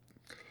God.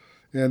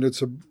 And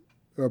it's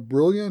a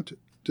brilliant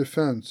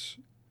defense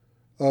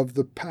of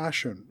the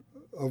passion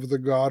of the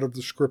God of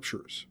the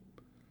Scriptures.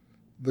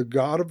 The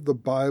God of the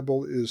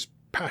Bible is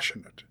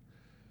passionate,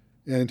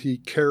 and he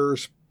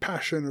cares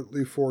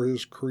passionately for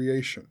his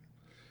creation.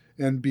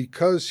 And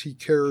because he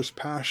cares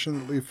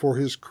passionately for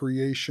his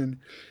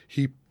creation,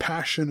 he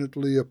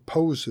passionately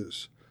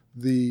opposes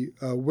the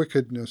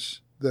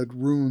wickedness that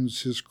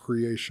ruins his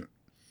creation.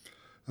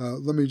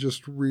 Let me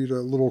just read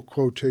a little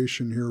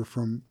quotation here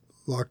from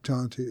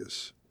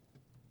Lactantius.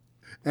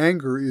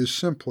 Anger is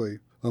simply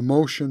a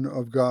motion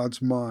of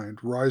God's mind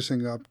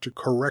rising up to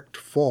correct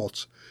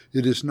faults.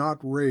 It is not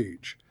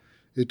rage.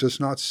 It does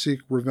not seek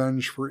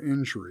revenge for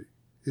injury.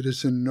 It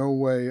is in no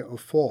way a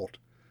fault.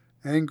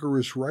 Anger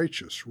is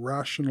righteous,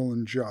 rational,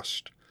 and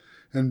just,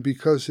 and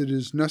because it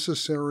is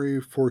necessary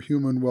for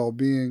human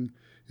well-being,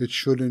 it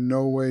should in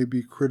no way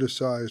be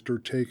criticized or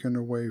taken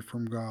away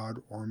from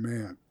God or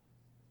man.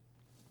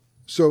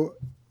 So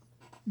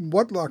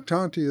what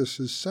Lactantius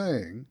is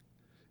saying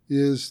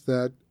is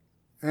that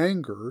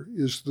anger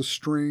is the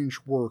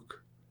strange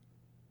work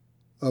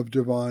of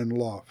divine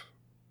love,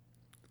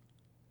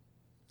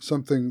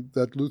 something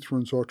that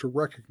Lutherans ought to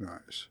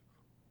recognize,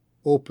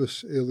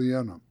 opus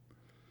alienum.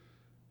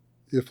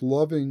 If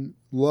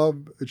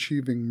love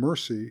achieving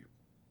mercy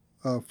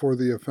for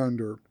the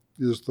offender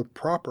is the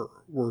proper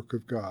work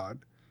of God,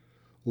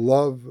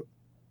 love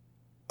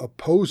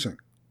opposing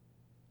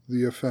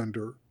the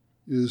offender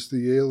is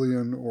the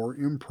alien or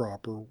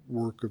improper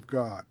work of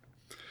God.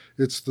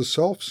 It's the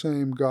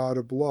selfsame God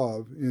of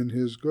love in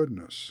his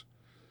goodness,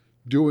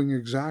 doing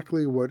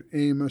exactly what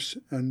Amos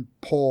and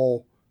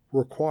Paul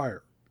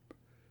require.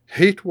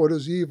 Hate what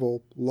is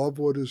evil, love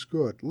what is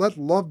good. Let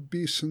love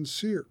be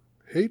sincere.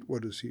 Hate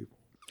what is evil.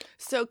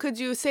 So could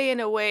you say, in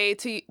a way,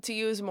 to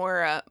use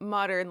more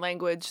modern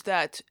language,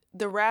 that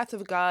the wrath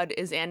of God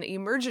is an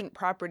emergent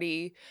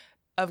property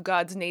of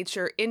God's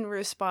nature in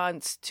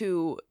response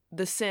to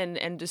the sin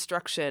and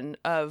destruction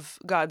of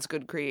God's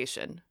good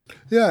creation?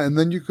 Yeah, and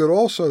then you could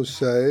also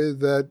say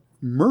that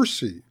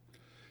mercy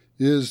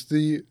is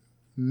the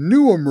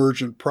new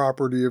emergent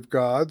property of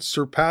God,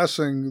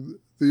 surpassing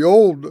the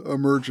old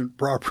emergent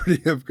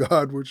property of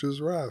God, which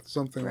is wrath,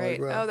 something like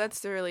that. Oh,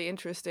 that's really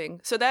interesting.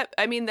 So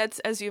that's,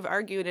 as you've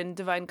argued in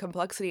Divine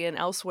Complexity and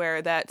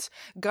elsewhere, that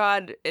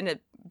God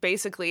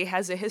basically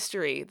has a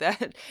history,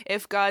 that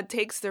if God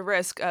takes the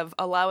risk of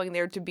allowing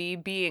there to be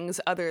beings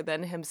other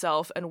than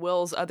himself and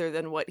wills other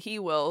than what he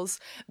wills,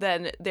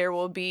 then there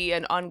will be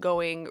an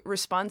ongoing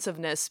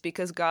responsiveness,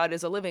 because God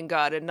is a living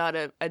God and not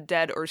a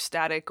dead or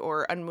static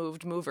or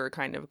unmoved mover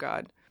kind of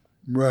God.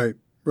 Right.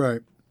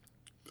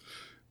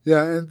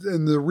 Yeah, and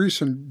in the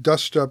recent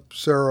dust-up,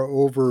 Sarah,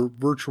 over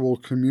virtual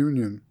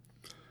communion,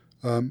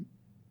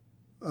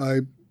 I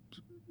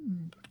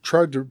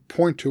tried to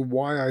point to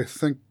why I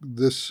think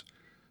this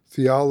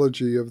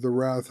theology of the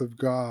wrath of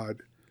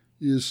God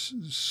is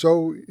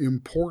so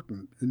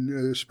important, and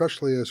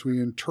especially as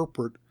we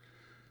interpret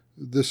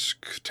this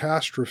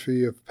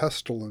catastrophe of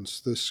pestilence,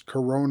 this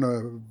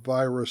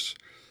coronavirus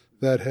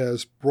that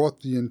has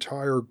brought the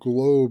entire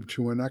globe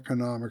to an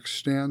economic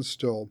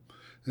standstill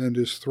and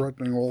is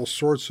threatening all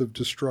sorts of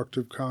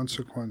destructive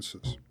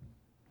consequences.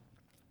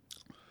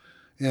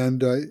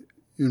 And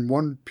in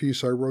one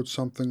piece I wrote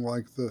something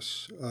like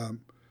this: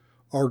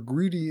 our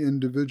greedy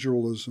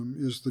individualism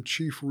is the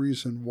chief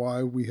reason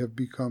why we have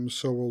become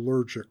so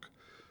allergic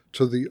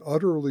to the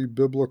utterly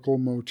biblical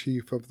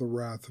motif of the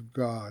wrath of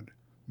God,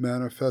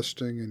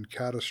 manifesting in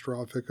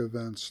catastrophic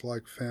events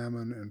like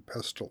famine and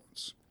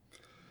pestilence.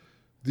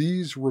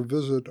 These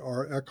revisit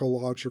our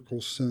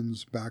ecological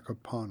sins back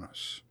upon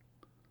us.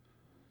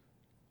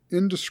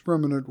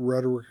 Indiscriminate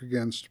rhetoric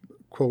against,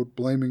 quote,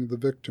 blaming the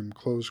victim,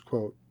 close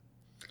quote,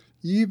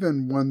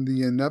 even when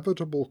the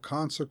inevitable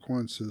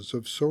consequences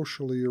of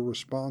socially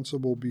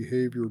irresponsible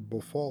behavior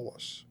befall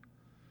us,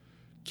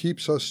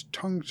 keeps us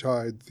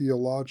tongue-tied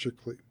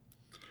theologically,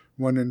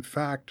 when in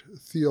fact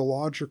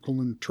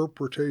theological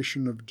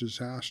interpretation of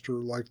disaster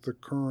like the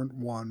current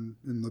one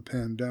in the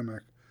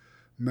pandemic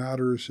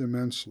matters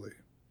immensely.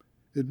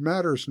 it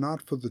matters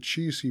not for the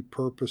cheesy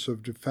purpose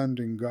of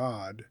defending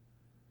God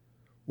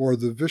or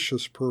the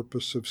vicious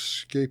purpose of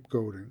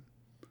scapegoating.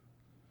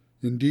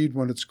 Indeed,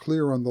 when it's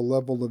clear on the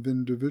level of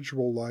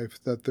individual life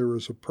that there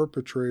is a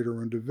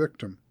perpetrator and a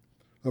victim,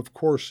 of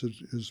course it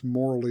is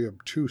morally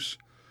obtuse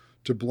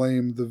to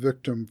blame the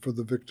victim for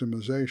the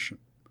victimization.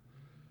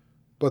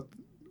 But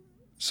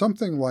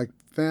something like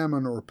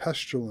famine or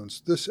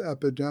pestilence, this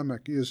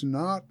epidemic, is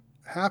not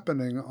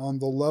happening on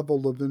the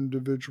level of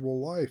individual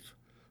life,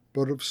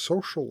 but of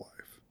social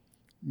life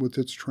with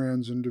its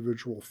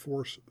trans-individual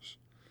forces.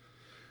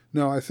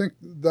 Now, I think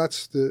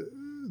that's the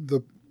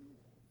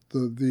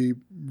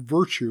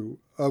virtue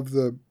of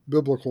the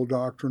biblical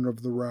doctrine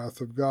of the wrath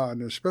of God,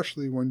 and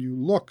especially when you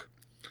look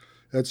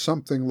at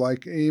something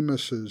like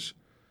Amos's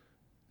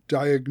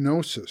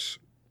diagnosis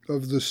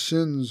of the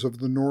sins of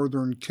the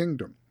northern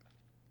kingdom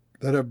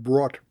that have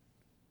brought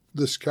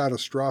this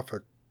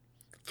catastrophic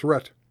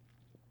threat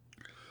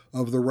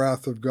of the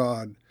wrath of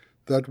God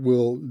that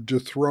will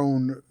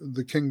dethrone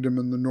the kingdom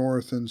in the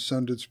north and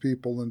send its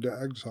people into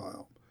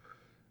exile.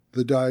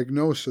 The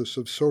diagnosis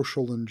of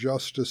social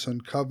injustice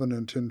and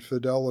covenant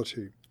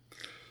infidelity,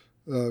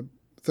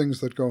 things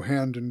that go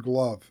hand in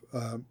glove.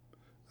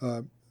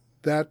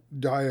 That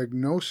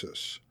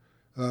diagnosis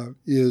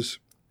is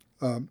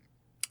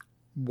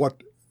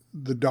what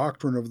the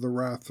doctrine of the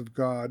wrath of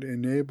God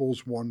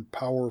enables one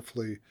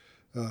powerfully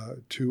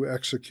to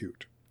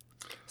execute.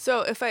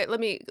 So let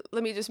me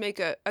just make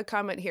a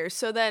comment here.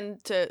 So then,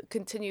 to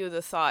continue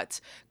the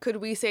thoughts, could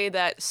we say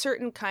that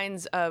certain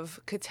kinds of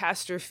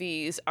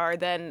catastrophes are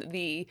then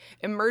the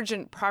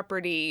emergent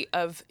property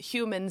of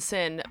human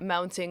sin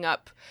mounting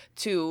up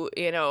to,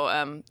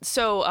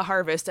 sow a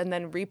harvest and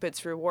then reap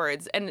its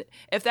rewards? And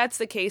if that's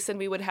the case, then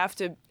we would have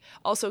to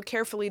also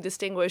carefully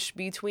distinguish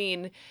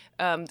between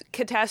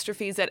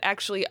catastrophes that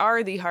actually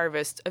are the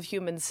harvest of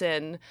human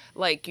sin,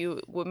 like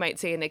you might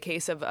say in a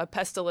case of a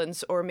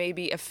pestilence or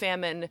maybe a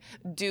famine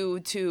due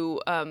to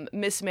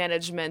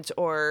mismanagement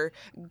or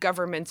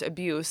government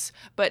abuse,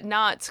 but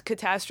not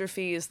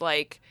catastrophes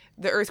like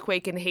the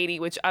earthquake in Haiti,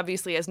 which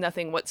obviously has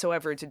nothing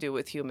whatsoever to do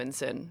with human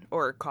sin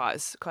or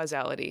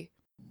causality.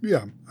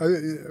 Yeah,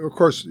 of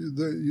course,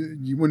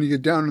 when you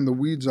get down in the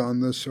weeds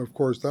on this, of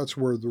course, that's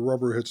where the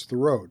rubber hits the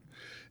road.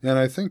 And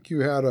I think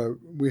we had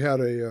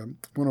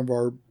one of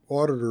our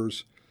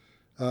auditors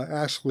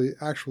actually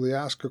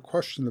ask a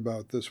question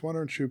about this. Why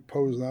don't you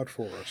pose that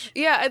for us?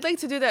 Yeah, I'd like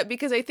to do that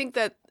because I think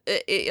that,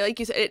 like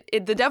you said,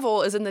 the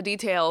devil is in the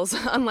details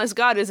unless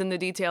God is in the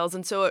details.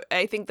 And so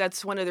I think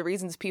that's one of the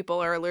reasons people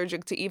are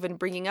allergic to even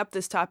bringing up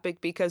this topic,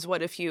 because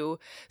what if you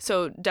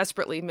so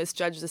desperately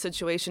misjudge the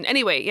situation?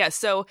 Anyway, yes.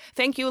 So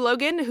thank you,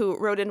 Logan, who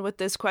wrote in with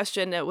this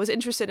question, was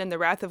interested in the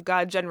wrath of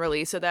God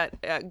generally. So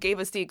that gave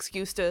us the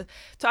excuse to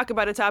talk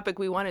about a topic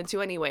we wanted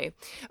to anyway.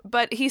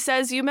 But he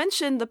says, you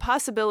mentioned the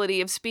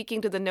possibility of speaking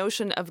to the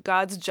notion of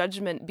God's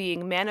judgment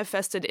being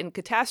manifested in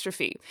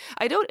catastrophe.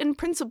 I don't in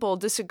principle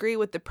disagree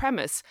with the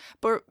premise,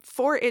 but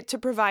for it to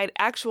provide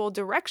actual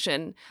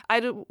direction,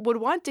 I would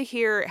want to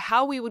hear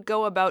how we would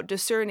go about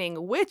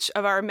discerning which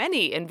of our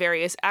many and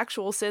various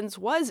actual sins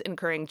was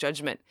incurring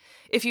judgment.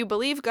 If you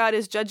believe God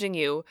is judging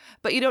you,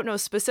 but you don't know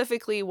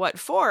specifically what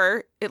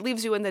for, it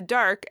leaves you in the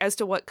dark as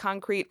to what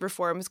concrete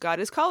reforms God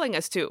is calling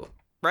us to,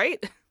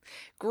 right?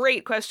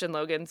 Great question,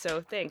 Logan.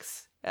 So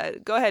thanks.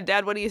 Go ahead,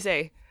 Dad. What do you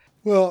say?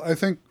 Well, I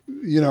think,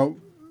 a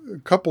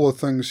couple of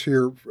things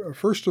here.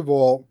 First of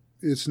all,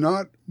 it's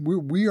not,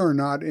 we are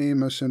not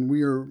Amos and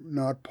we are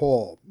not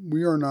Paul.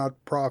 We are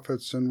not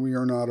prophets and we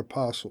are not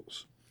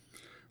apostles.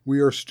 We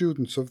are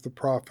students of the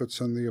prophets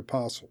and the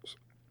apostles.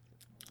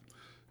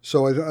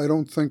 So I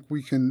don't think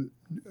we can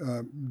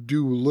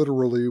do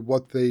literally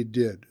what they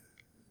did,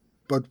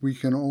 but we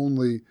can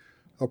only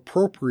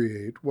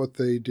appropriate what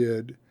they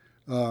did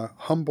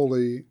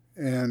humbly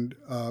and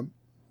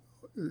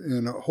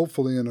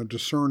hopefully in a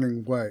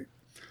discerning way.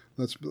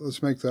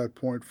 Let's make that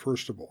point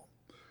first of all.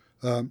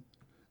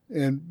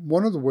 And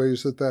one of the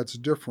ways that that's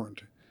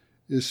different,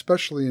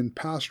 especially in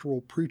pastoral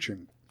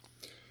preaching,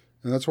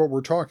 and that's what we're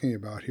talking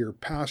about here,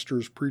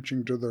 pastors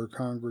preaching to their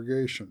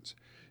congregations,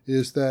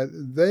 is that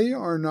they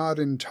are not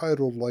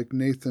entitled, like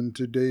Nathan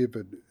to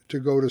David, to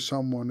go to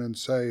someone and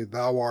say,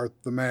 "Thou art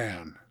the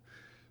man."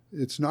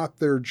 It's not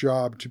their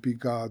job to be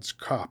God's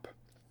cop.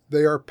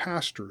 They are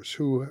pastors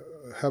who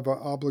have an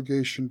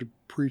obligation to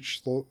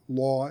preach the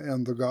law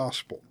and the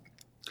gospel.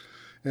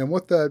 And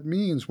what that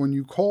means, when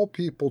you call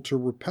people to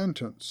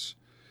repentance,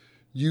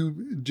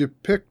 you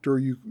depict, or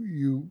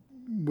you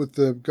with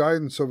the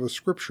guidance of a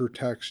scripture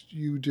text,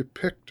 you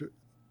depict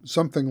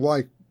something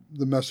like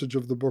the message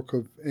of the book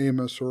of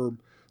Amos or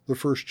the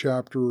first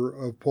chapter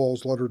of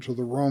Paul's letter to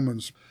the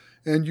Romans.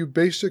 And you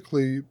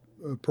basically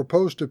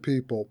propose to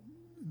people,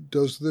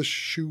 does this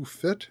shoe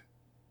fit?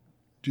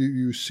 Do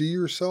you see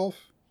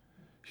yourself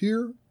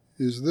here?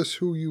 Is this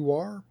who you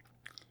are?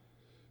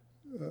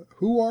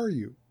 Who are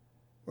you?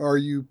 Are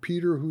you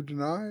Peter who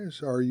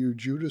denies? Are you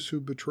Judas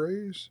who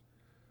betrays?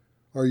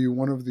 Are you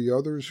one of the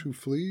others who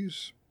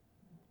flees?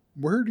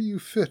 Where do you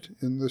fit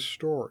in this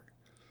story?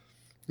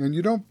 And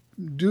you don't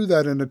do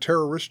that in a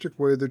terroristic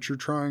way that you're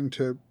trying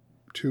to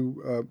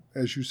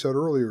as you said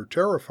earlier,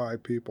 terrify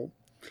people.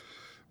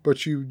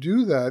 But you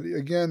do that,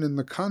 again, in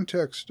the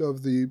context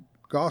of the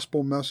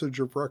gospel message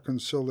of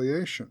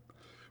reconciliation,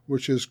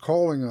 which is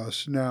calling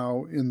us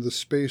now in the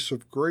space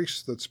of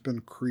grace that's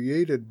been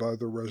created by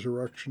the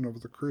resurrection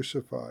of the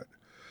crucified.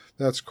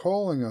 That's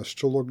calling us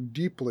to look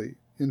deeply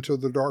into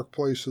the dark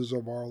places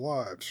of our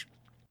lives.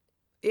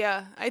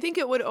 Yeah, I think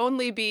it would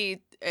only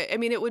be,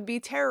 it would be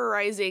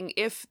terrorizing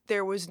if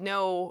there was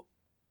no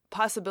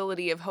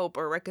possibility of hope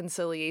or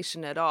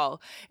reconciliation at all.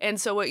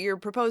 And so what you're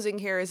proposing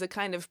here is a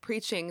kind of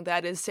preaching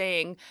that is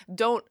saying,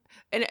 don't,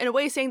 in a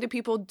way saying to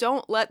people,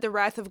 don't let the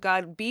wrath of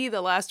God be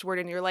the last word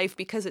in your life,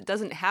 because it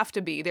doesn't have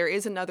to be. There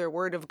is another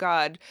word of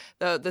God,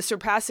 the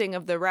surpassing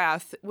of the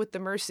wrath with the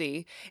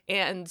mercy.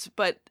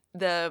 But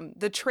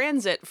the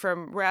transit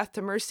from wrath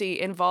to mercy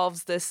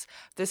involves this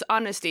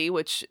honesty,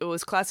 which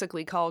was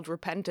classically called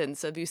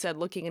repentance, of, you said,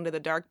 looking into the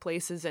dark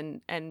places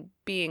and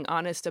being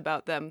honest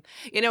about them.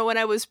 When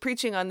I was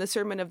preaching on the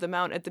Sermon of the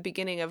Mount at the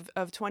beginning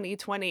of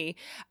 2020,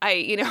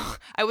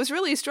 I was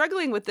really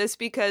struggling with this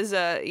because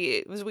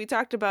as we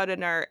talked about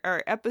in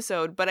our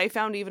episode, but I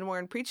found even more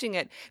in preaching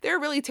it, there are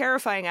really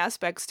terrifying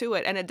aspects to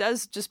it. And it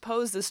does just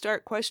pose the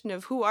stark question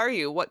of, who are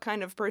you? What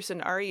kind of person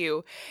are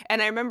you?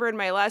 And I remember in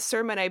my last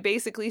sermon, I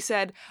basically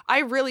said, I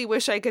really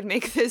wish I could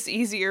make this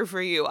easier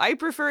for you. I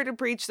prefer to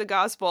preach the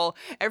gospel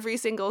every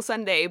single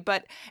Sunday,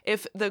 but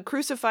if the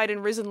crucified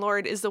and risen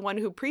Lord is the one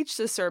who preached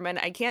this sermon,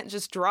 I can't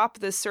just drop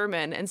this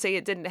sermon and say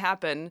it didn't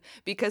happen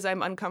because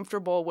I'm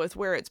uncomfortable with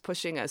where it's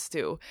pushing us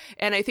to.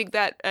 And I think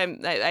that,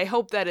 I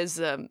hope that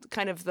is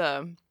kind of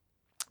the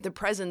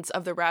presence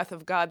of the wrath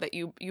of God that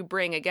you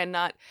bring, again,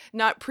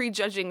 not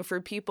prejudging for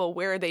people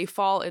where they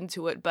fall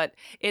into it, but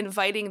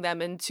inviting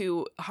them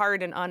into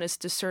hard and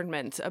honest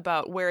discernment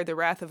about where the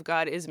wrath of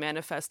God is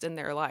manifest in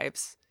their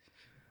lives.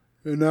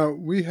 Now,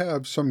 we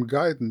have some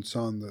guidance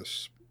on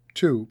this,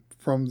 too,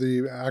 from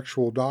the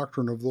actual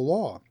doctrine of the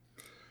law.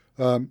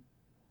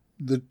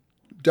 The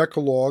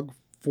Decalogue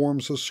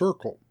forms a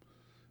circle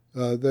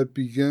that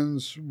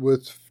begins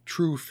with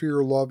true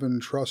fear, love,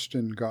 and trust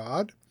in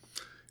God,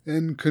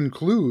 and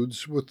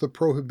concludes with the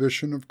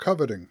prohibition of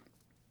coveting.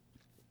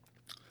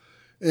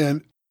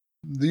 And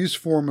these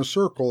form a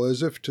circle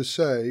as if to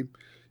say,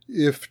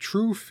 if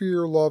true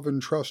fear, love, and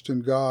trust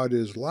in God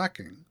is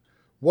lacking,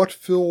 what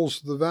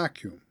fills the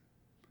vacuum?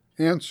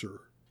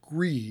 Answer: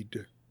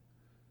 greed,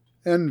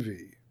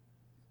 envy,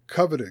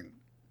 coveting.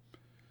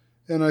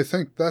 And I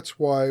think that's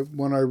why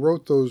when I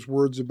wrote those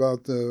words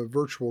about the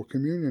virtual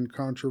communion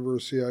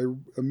controversy, I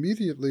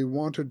immediately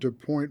wanted to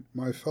point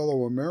my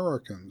fellow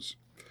Americans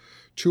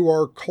to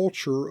our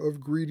culture of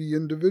greedy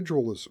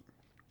individualism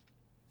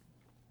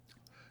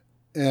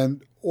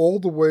and all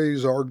the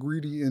ways our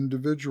greedy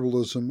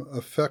individualism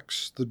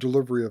affects the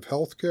delivery of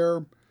health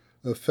care,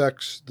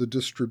 affects the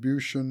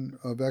distribution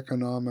of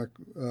economic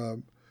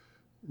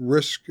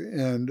risk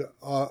and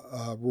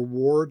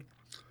reward.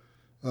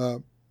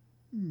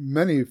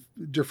 Many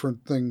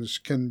different things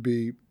can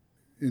be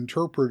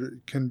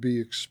interpreted, can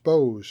be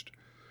exposed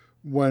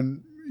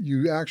when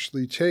you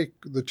actually take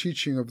the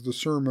teaching of the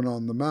Sermon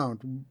on the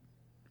Mount.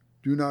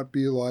 Do not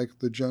be like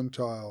the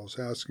Gentiles,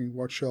 asking,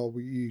 what shall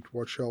we eat?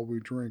 What shall we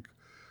drink?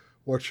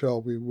 What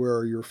shall we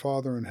wear? Your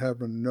Father in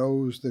heaven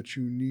knows that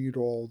you need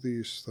all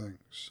these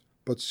things.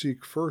 But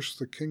seek first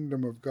the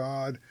kingdom of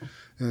God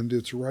and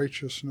its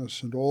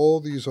righteousness, and all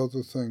these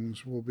other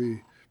things will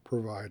be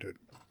provided.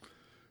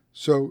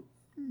 So,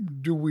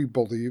 do we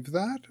believe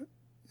that?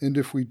 And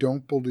if we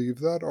don't believe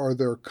that, are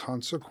there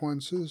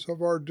consequences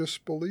of our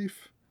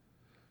disbelief?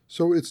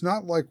 So it's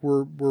not like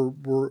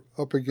we're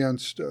up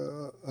against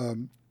a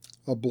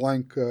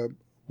blank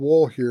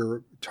wall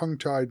here,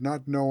 tongue-tied,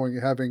 not knowing,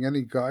 having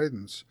any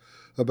guidance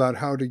about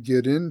how to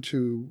get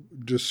into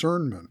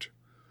discernment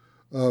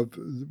of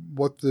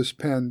what this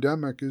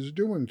pandemic is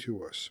doing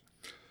to us.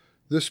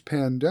 This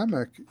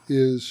pandemic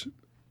is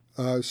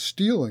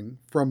stealing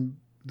from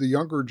the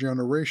younger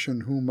generation,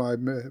 whom I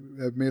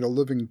have made a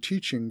living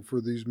teaching for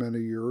these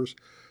many years.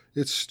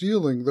 It's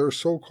stealing their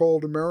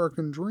so-called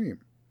American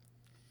dream.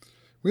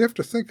 We have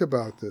to think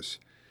about this.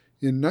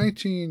 In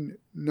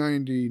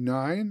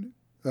 1999,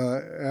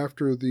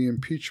 after the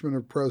impeachment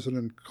of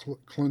President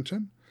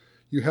Clinton,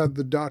 you had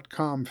the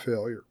dot-com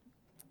failure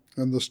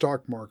and the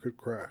stock market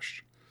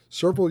crashed.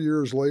 Several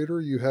years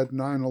later, you had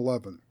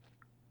 9/11,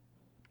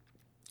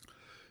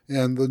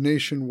 and the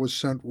nation was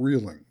sent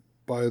reeling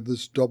by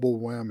this double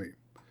whammy.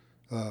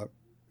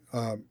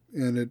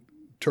 And it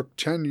took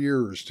 10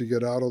 years to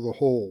get out of the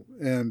hole.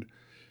 And,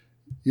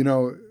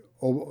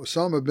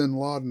 Osama bin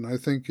Laden, I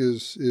think,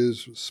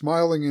 is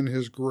smiling in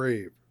his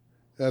grave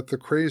at the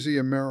crazy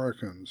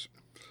Americans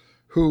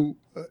who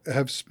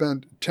have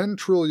spent $10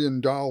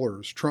 trillion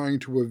trying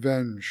to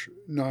avenge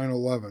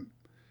 9/11,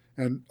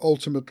 and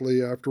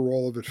ultimately, after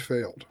all of it,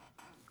 failed.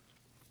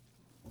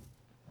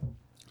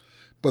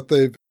 But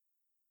they've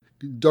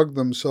dug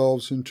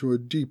themselves into a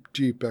deep,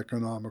 deep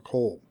economic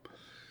hole.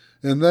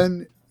 And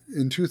then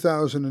in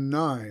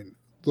 2009,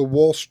 the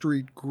Wall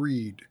Street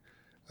greed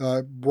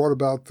brought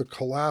about the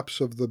collapse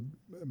of the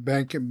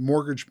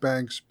mortgage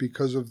banks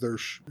because of their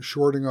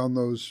shorting on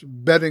those,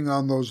 betting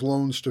on those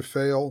loans to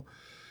fail,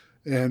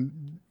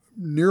 and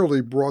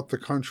nearly brought the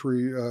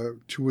country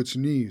to its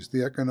knees,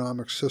 the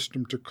economic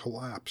system to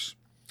collapse.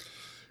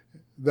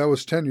 That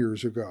was 10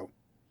 years ago.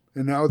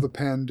 And now the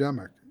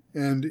pandemic.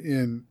 And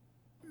in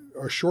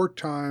a short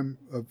time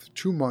of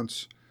 2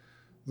 months,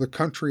 the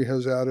country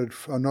has added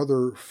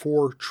another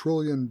 $4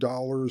 trillion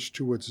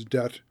to its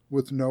debt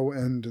with no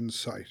end in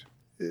sight.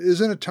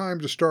 Isn't it time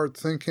to start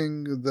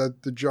thinking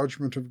that the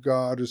judgment of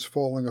God is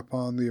falling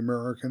upon the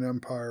American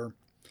empire?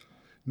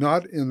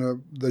 Not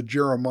in the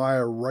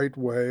Jeremiah Wright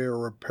way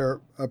or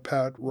a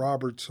Pat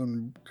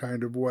Robertson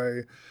kind of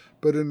way,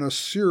 but in a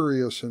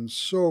serious and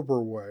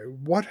sober way.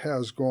 What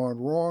has gone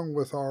wrong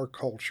with our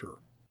culture?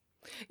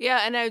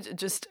 Yeah, and I was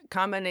just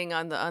commenting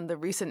on the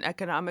recent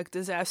economic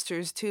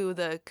disasters too,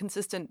 the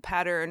consistent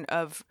pattern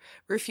of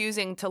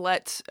refusing to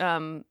let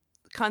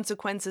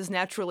consequences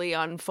naturally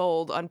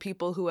unfold on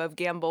people who have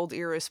gambled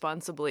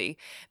irresponsibly.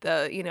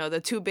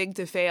 The too big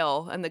to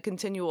fail and the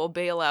continual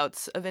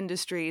bailouts of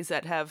industries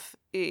that have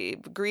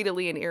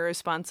greedily and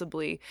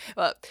irresponsibly.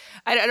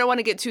 I don't want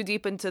to get too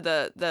deep into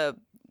the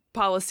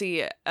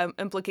policy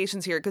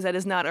implications here, because that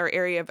is not our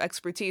area of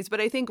expertise.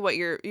 But I think what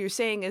you're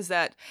saying is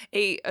that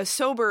a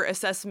sober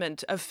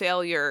assessment of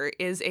failure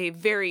is a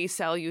very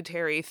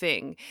salutary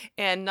thing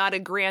and not a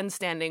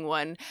grandstanding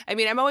one. I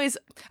mean,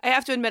 I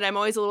have to admit, I'm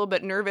always a little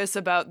bit nervous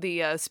about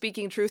the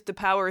speaking truth to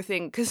power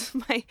thing, because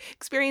my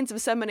experience of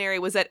seminary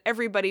was that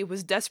everybody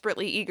was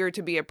desperately eager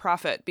to be a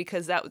prophet,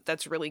 because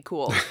that's really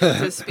cool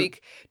to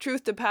speak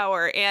truth to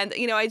power. And,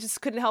 I just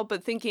couldn't help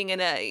but thinking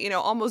in a,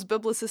 almost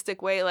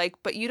biblicistic way, like,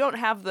 but you don't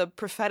have the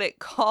prophetic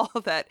call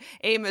that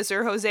Amos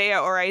or Hosea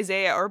or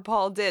Isaiah or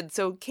Paul did.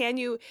 So can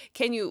you,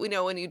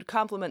 when you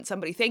compliment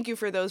somebody, thank you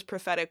for those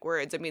prophetic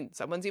words. I mean,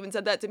 someone's even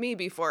said that to me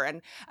before, and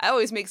it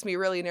always makes me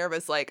really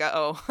nervous, like,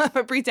 uh-oh, I'm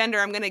a pretender,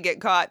 I'm going to get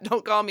caught.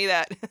 Don't call me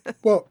that.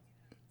 Well,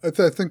 I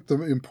think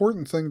the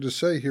important thing to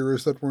say here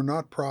is that we're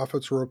not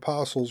prophets or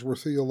apostles, we're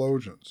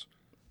theologians.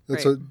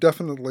 It's right.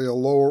 Definitely a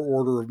lower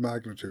order of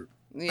magnitude.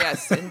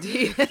 Yes,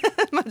 indeed.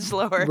 Much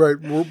lower. Right.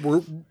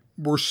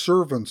 We're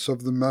servants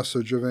of the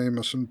message of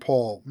Amos and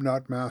Paul,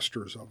 not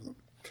masters of them.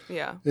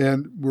 Yeah.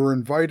 And we're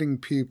inviting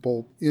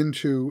people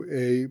into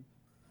a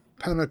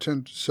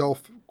penitent,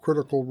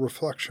 self-critical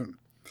reflection.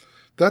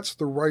 That's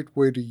the right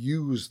way to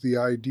use the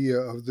idea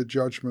of the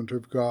judgment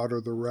of God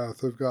or the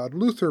wrath of God.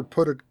 Luther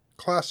put it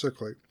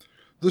classically.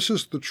 This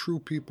is the true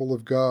people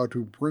of God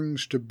who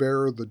brings to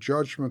bear the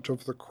judgment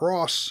of the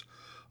cross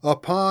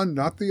upon,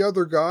 not the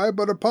other guy,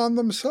 but upon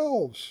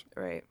themselves.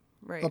 Right.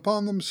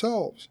 Upon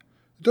themselves.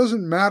 It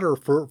doesn't matter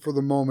for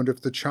the moment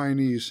if the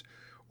Chinese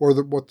or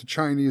what the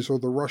Chinese or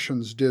the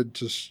Russians did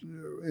to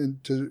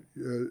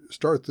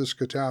start this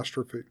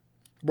catastrophe.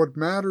 What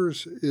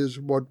matters is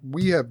what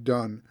we have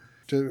done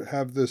to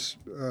have this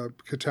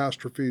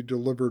catastrophe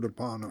delivered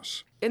upon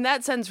us. In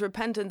that sense,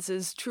 repentance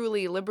is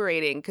truly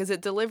liberating, because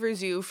it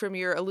delivers you from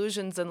your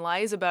illusions and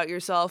lies about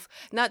yourself,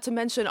 not to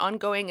mention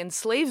ongoing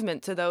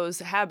enslavement to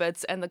those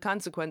habits and the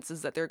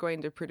consequences that they're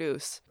going to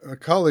produce. A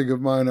colleague of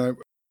mine, I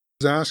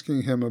was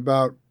asking him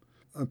about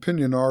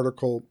opinion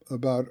article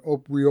about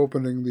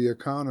reopening the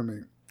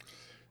economy,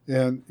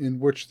 and in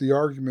which the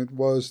argument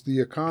was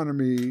the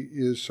economy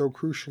is so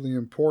crucially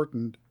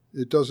important,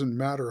 it doesn't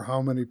matter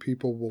how many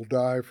people will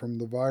die from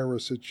the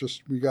virus, it's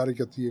just we got to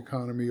get the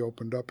economy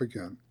opened up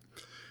again,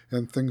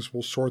 and things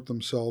will sort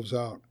themselves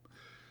out.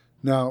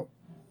 Now,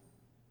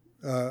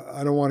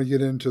 I don't want to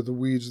get into the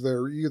weeds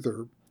there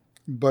either,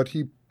 but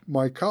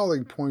my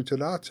colleague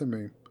pointed out to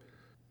me,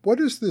 what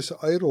is this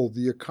idol,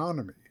 the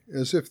economy?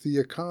 As if the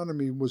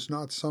economy was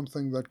not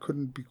something that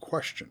couldn't be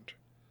questioned.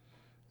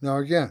 Now,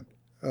 again,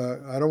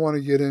 I don't want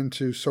to get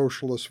into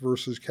socialist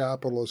versus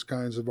capitalist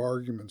kinds of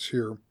arguments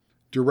here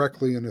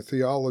directly in a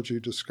theology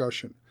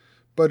discussion.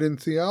 But in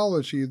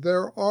theology,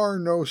 there are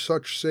no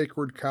such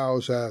sacred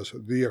cows as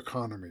the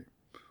economy,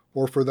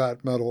 or for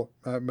that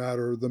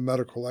matter, the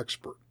medical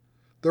expert.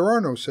 There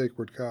are no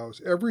sacred cows.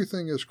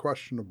 Everything is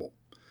questionable.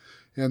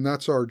 And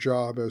that's our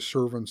job as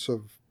servants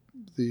of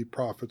the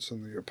prophets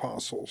and the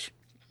apostles.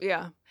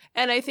 Yeah.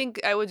 And I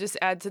think I would just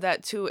add to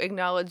that to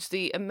acknowledge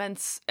the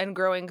immense and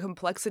growing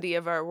complexity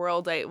of our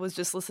world. I was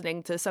just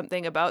listening to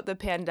something about the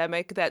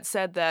pandemic that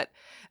said that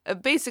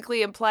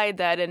basically implied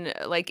that in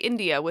like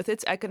India with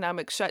its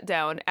economic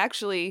shutdown,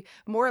 actually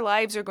more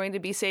lives are going to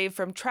be saved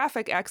from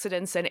traffic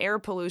accidents and air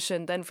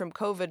pollution than from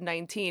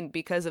COVID-19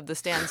 because of the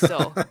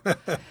standstill.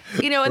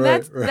 And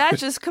that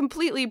just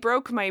completely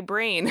broke my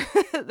brain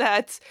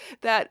that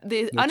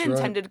the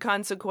unintended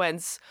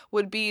consequence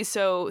would be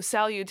so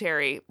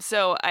salutary.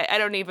 So I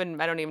don't even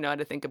know how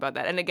to think about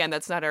that. And again,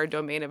 that's not our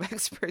domain of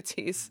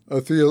expertise.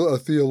 A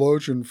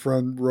theologian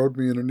friend wrote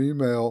me in an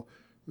email,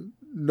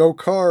 no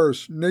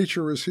cars,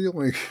 nature is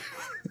healing.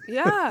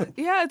 Yeah,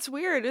 it's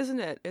weird, isn't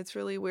it? It's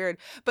really weird.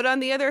 But on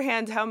the other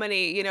hand, how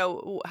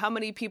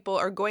many people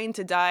are going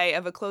to die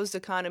of a closed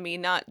economy,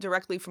 not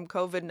directly from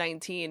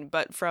COVID-19,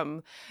 but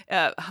from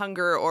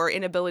hunger or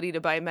inability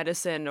to buy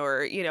medicine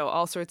or,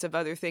 all sorts of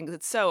other things.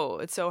 It's so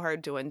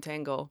hard to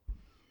untangle.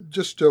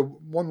 Just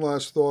one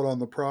last thought on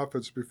the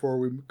prophets before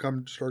we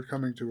start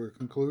coming to a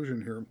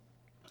conclusion here.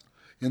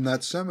 In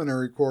that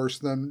seminary course,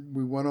 then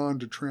we went on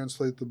to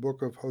translate the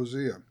book of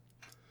Hosea.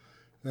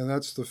 And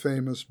that's the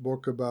famous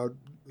book about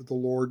the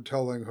Lord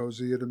telling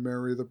Hosea to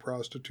marry the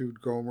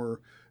prostitute Gomer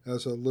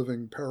as a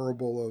living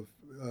parable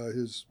of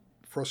his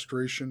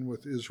frustration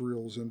with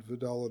Israel's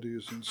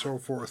infidelities and so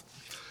forth.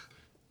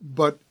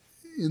 But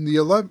in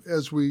the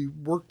as we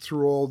worked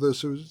through all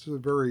this, it was a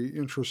very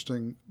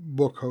interesting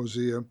book,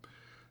 Hosea.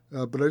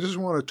 But I just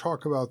want to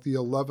talk about the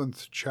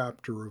 11th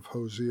chapter of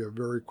Hosea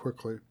very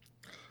quickly.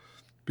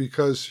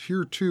 Because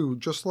here too,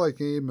 just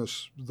like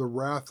Amos, the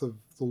wrath of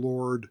the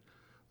Lord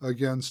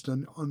against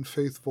an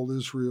unfaithful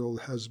Israel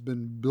has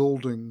been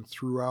building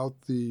throughout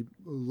the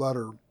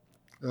letter,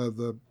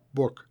 the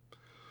book,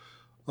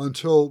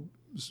 until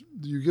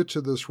you get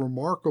to this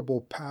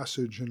remarkable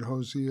passage in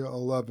Hosea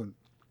 11.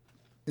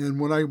 And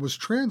when I was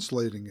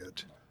translating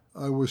it,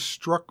 I was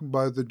struck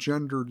by the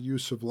gendered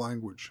use of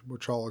language,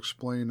 which I'll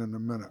explain in a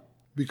minute.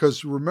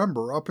 Because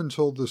remember, up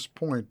until this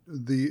point,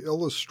 the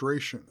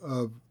illustration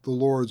of the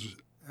Lord's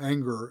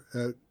anger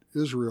at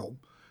Israel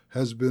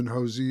has been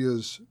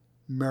Hosea's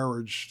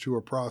marriage to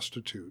a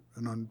prostitute,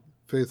 an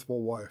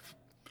unfaithful wife.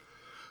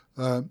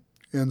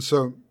 And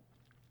so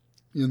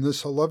in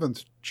this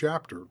 11th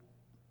chapter,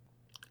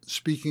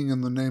 speaking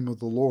in the name of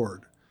the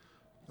Lord,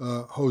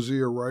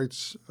 Hosea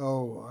writes,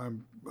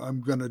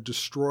 I'm going to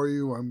destroy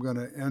you. I'm going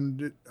to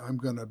end it. I'm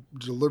going to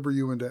deliver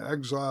you into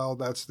exile.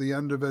 That's the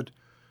end of it.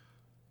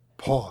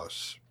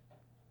 Pause.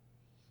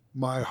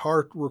 My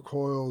heart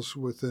recoils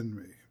within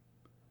me.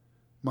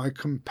 My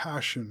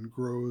compassion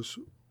grows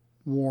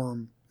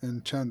warm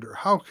and tender.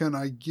 How can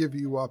I give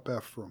you up,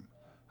 Ephraim?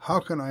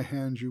 How can I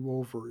hand you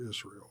over,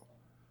 Israel?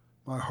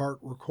 My heart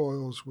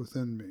recoils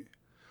within me.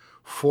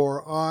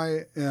 For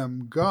I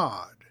am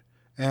God,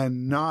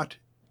 and not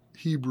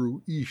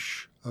Hebrew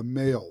Ish, a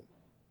male.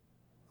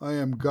 I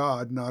am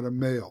God, not a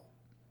male.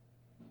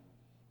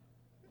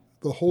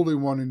 The Holy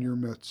One in your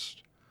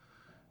midst,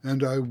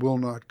 and I will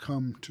not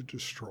come to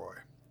destroy.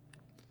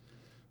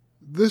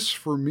 This,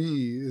 for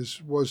me,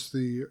 was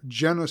the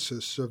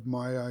genesis of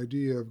my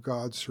idea of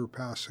God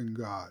surpassing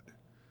God.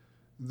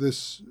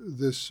 This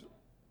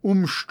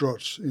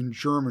Umsturz in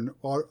German,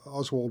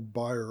 Oswald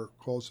Bayer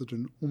calls it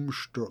an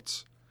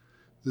Umsturz,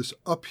 this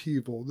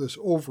upheaval, this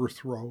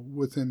overthrow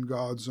within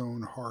God's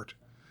own heart,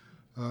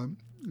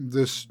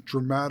 this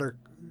dramatic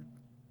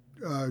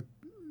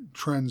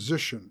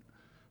transition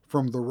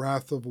from the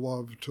wrath of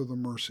love to the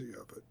mercy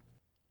of it.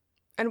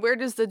 And where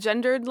does the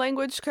gendered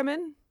language come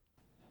in?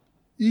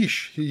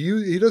 Ish.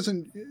 He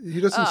doesn't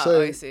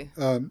say. I see.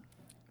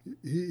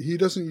 He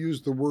doesn't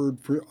use the word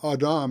for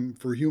Adam,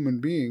 for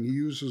human being. He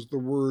uses the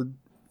word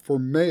for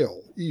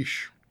male,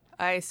 Ish.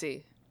 I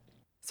see.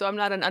 So I'm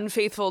not an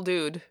unfaithful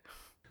dude.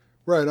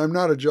 Right. I'm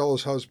not a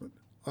jealous husband.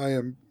 I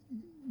am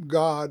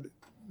God,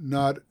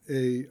 not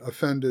a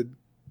offended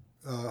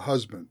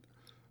husband,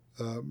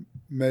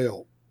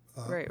 male.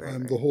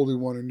 I'm the Holy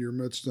One in your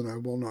midst, and I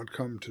will not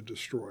come to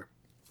destroy.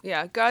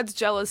 Yeah, God's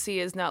jealousy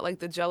is not like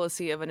the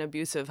jealousy of an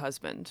abusive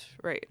husband,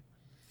 right?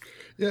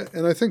 Yeah,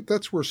 and I think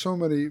that's where so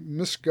many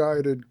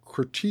misguided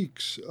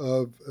critiques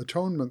of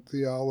atonement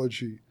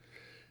theology,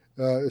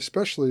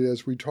 especially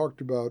as we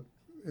talked about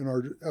in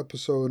our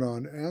episode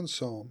on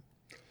Anselm,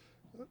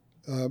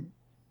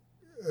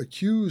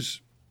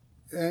 accuse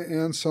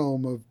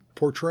Anselm of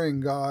portraying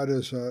God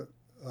as a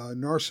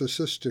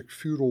narcissistic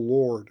feudal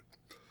lord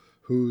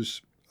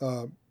whose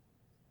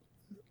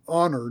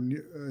honor,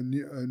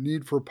 a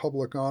need for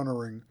public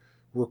honoring,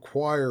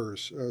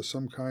 requires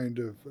some kind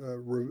of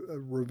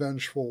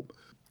revengeful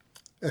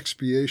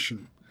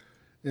expiation.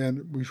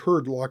 And we've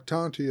heard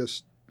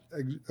Lactantius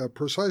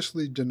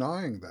precisely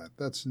denying that.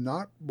 That's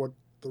not what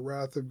the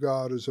wrath of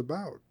God is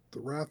about.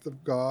 The wrath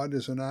of God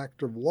is an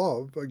act of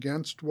love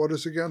against what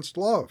is against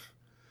love,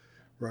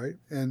 right?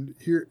 And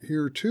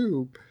here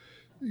too,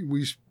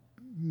 we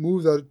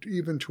move that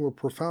even to a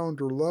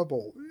profounder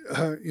level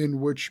in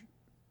which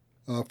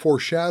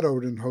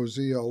foreshadowed in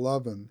Hosea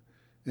 11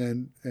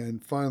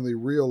 and finally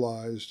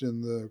realized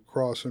in the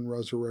cross and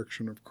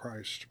resurrection of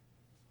Christ.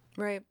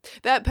 Right.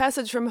 That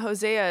passage from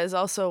Hosea is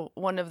also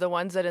one of the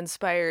ones that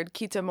inspired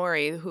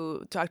Kitamori,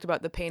 who talked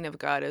about the pain of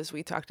God, as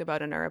we talked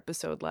about in our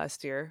episode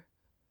last year.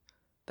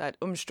 That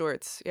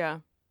Umsturz, yeah.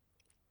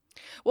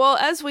 Well,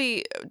 as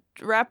we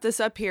wrap this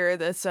up here,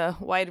 this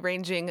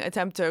wide-ranging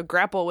attempt to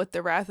grapple with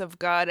the wrath of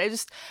God,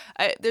 there's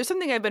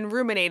something I've been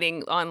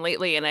ruminating on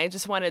lately, and I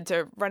just wanted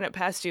to run it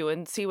past you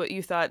and see what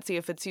you thought, see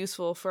if it's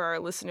useful for our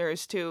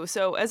listeners too.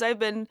 So as I've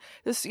been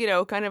just,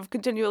 kind of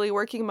continually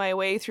working my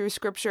way through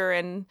Scripture,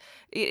 and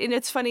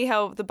it's funny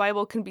how the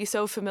Bible can be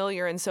so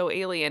familiar and so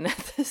alien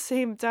at the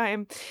same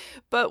time.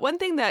 But one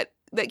thing that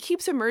that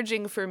keeps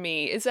emerging for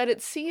me is that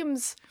it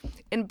seems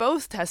in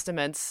both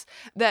testaments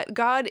that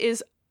God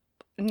is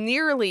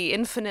nearly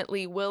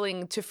infinitely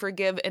willing to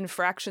forgive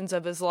infractions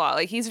of his law.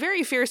 Like, he's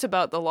very fierce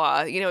about the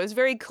law, is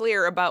very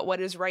clear about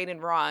what is right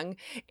and wrong,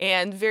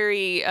 and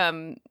very,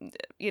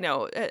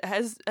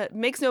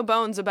 makes no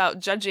bones about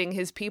judging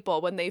his people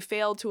when they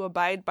fail to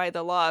abide by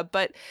the law.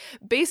 But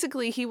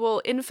basically, he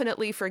will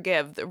infinitely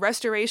forgive. The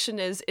restoration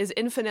is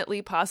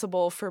infinitely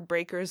possible for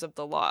breakers of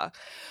the law.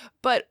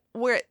 But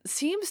where it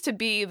seems to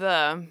be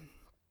the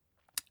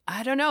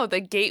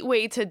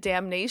gateway to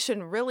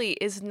damnation really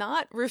is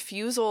not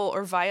refusal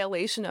or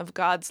violation of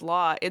God's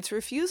law. It's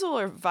refusal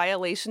or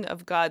violation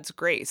of God's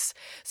grace.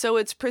 So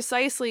it's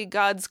precisely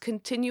God's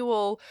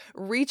continual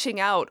reaching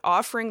out,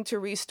 offering to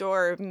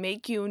restore,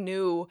 make you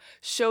new,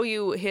 show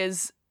you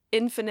his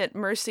infinite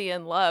mercy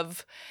and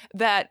love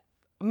that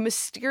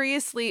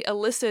mysteriously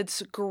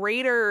elicits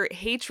greater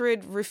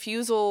hatred,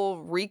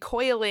 refusal,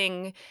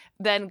 recoiling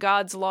than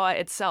God's law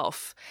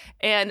itself.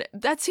 And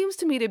that seems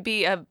to me to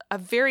be a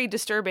very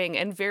disturbing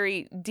and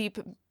very deep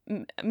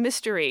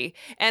mystery.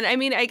 And I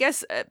mean, I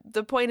guess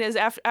the point is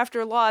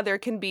after law, there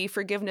can be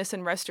forgiveness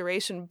and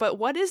restoration. But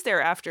what is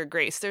there after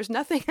grace? There's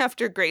nothing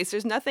after grace.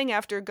 There's nothing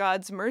after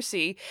God's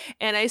mercy.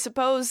 And I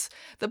suppose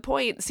the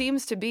point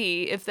seems to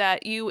be if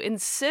that you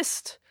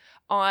insist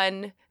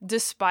on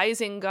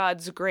despising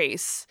God's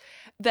grace,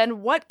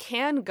 then what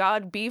can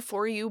God be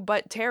for you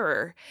but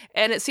terror?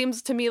 And it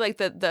seems to me like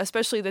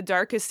especially the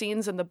darkest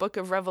scenes in the book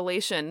of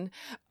Revelation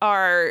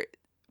are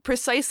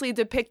precisely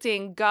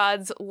depicting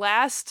God's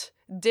last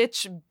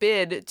ditch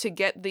bid to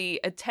get the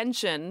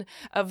attention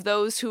of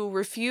those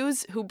who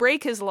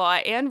break his law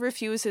and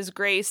refuse his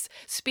grace,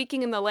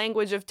 speaking in the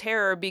language of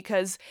terror,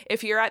 because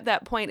if you're at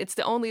that point, it's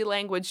the only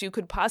language you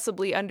could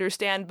possibly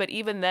understand, but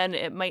even then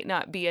it might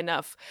not be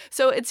enough.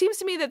 So it seems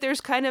to me that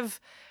there's kind of,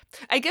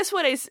 I guess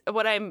what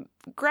I'm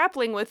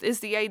grappling with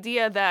is the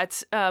idea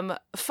that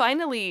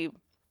finally,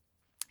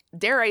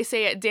 dare I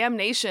say it,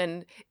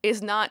 damnation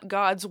is not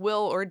God's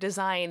will or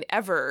design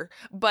ever.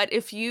 But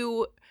if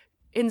you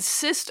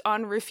insist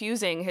on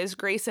refusing his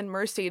grace and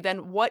mercy,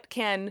 then what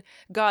can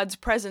God's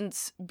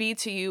presence be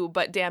to you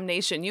but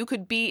damnation? You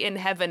could be in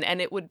heaven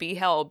and it would be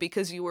hell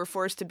because you were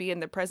forced to be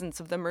in the presence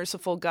of the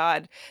merciful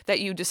God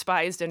that you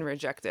despised and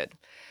rejected.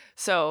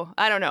 So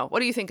I don't know. What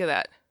do you think of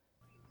that?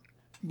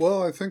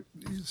 Well, I think,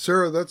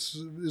 Sarah,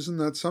 isn't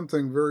that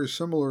something very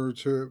similar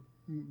to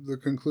the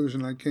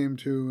conclusion I came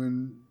to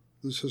in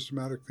the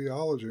systematic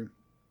theology,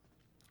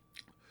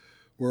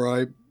 where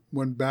I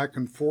went back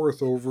and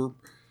forth over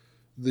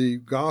the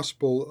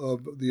gospel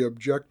of the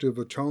objective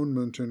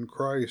atonement in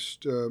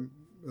Christ,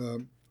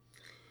 the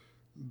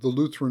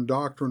Lutheran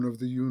doctrine of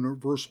the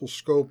universal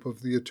scope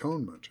of the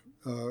atonement,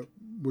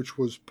 which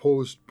was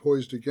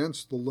poised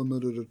against the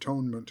limited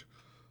atonement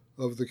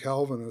of the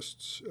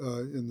Calvinists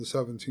in the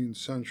 17th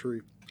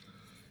century,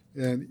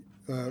 and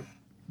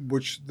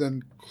which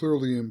then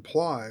clearly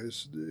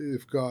implies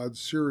if God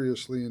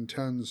seriously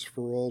intends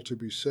for all to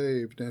be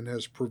saved and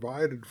has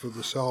provided for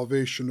the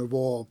salvation of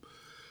all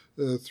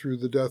through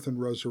the death and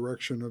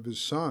resurrection of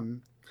his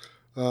Son,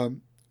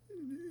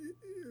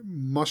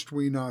 must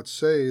we not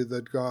say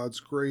that God's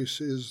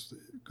grace is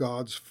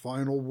God's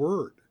final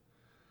word?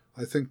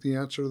 I think the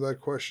answer to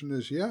that question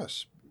is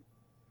yes.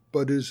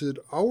 But is it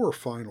our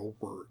final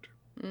word?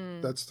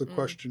 That's the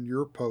question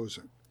you're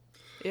posing.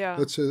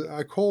 Yeah.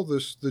 I call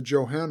this the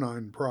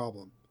Johannine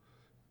problem.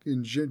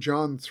 In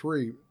John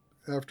 3,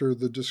 after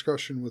the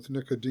discussion with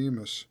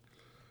Nicodemus,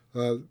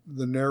 the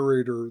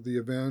narrator, the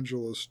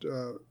evangelist,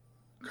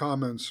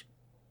 comments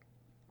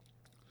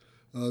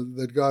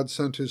that God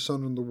sent his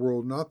Son in the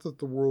world, not that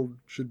the world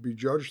should be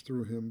judged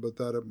through him, but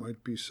that it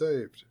might be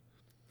saved.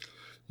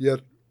 Yet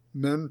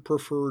men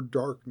preferred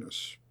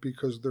darkness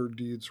because their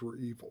deeds were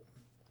evil.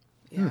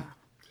 Yeah.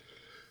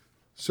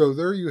 So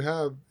there you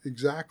have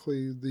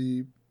exactly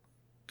the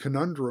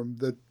conundrum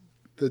that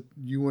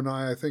you and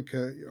I think,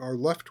 are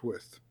left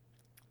with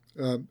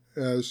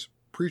as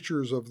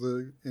preachers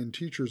and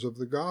teachers of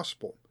the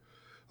gospel.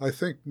 I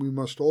think we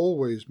must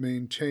always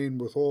maintain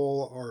with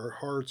all our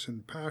hearts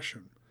and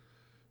passion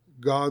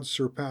God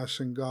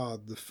surpassing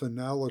God, the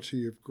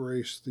finality of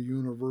grace, the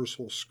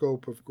universal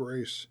scope of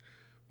grace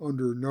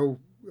under no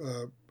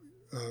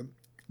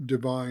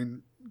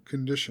divine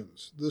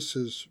conditions. This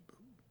is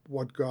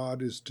what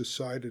God is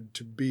decided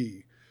to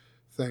be,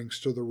 thanks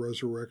to the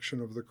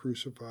resurrection of the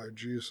crucified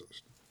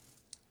Jesus.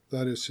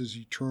 That is his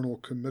eternal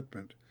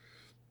commitment,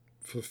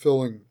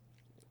 fulfilling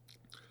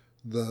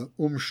the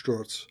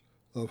Umsturz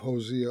of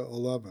Hosea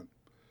 11.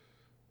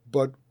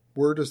 But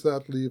where does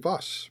that leave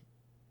us?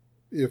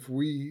 If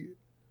we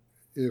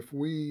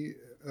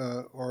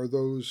are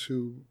those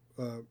who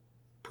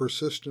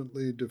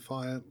persistently,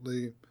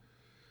 defiantly,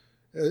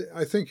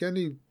 I think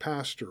any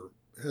pastor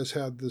has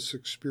had this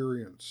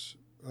experience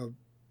of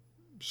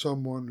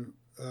someone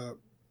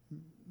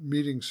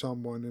meeting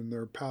someone in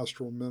their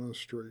pastoral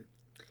ministry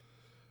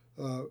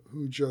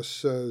who just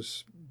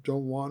says,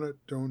 don't want it,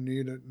 don't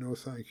need it, no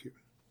thank you.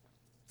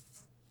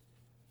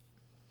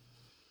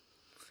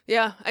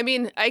 Yeah, I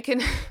mean, I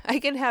can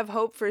have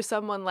hope for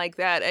someone like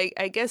that.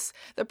 I guess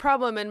the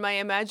problem in my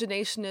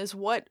imagination is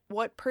what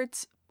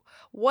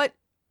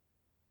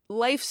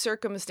life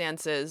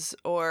circumstances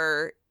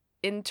or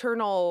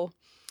internal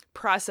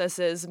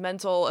processes,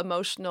 mental,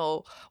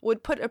 emotional,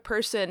 would put a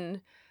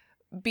person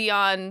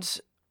beyond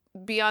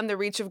the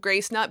reach of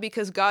grace, not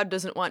because God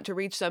doesn't want to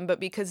reach them, but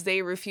because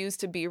they refuse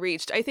to be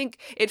reached. I think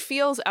it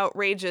feels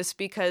outrageous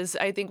because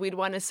I think we'd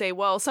want to say,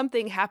 well,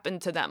 something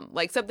happened to them.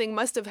 Like something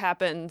must have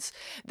happened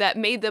that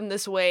made them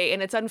this way,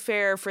 and it's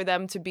unfair for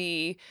them to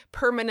be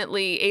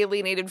permanently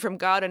alienated from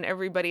God and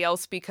everybody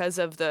else because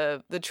of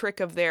the trick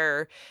of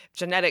their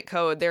genetic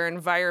code, their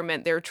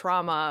environment, their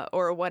trauma,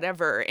 or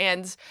whatever.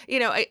 And,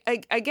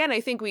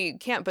 I think we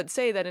can't but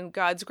say that in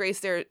God's grace,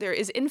 there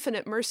is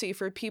infinite mercy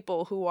for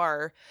people who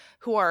are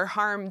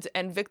harmed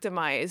and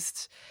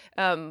victimized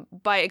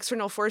by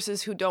external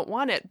forces who don't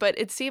want it. But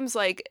it seems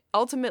like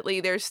ultimately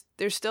there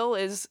still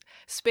is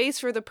space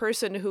for the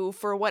person who,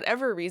 for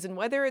whatever reason,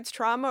 whether it's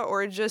trauma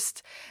or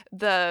just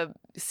the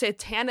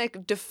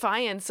satanic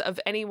defiance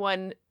of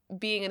anyone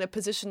being in a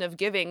position of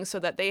giving so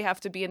that they have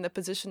to be in the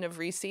position of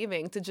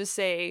receiving, to just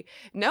say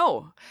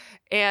no.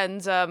 And,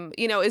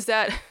 is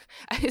that,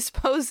 I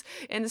suppose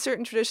in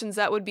certain traditions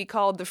that would be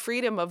called the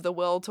freedom of the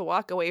will to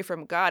walk away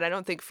from God. I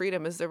don't think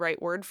freedom is the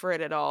right word for it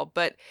at all.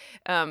 But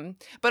on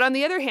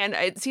the other hand,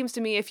 it seems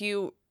to me if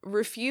you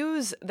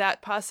refuse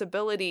that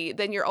possibility,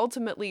 then you're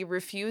ultimately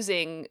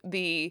refusing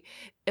the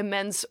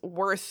immense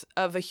worth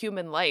of a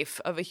human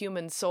life, of a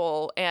human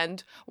soul,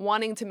 and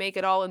wanting to make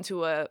it all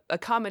into a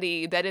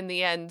comedy that in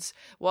the end,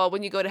 well,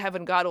 when you go to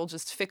heaven, God will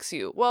just fix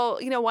you. Well,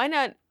 why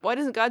not? Why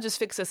doesn't God just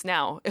fix us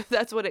now, if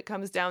that's what it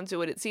comes down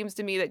to? It seems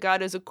to me that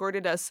God has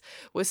accorded us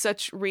with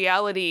such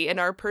reality in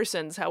our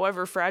persons,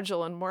 however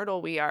fragile and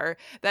mortal we are,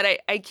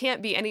 that I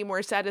can't be any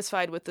more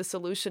satisfied with the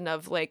solution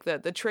of like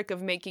the trick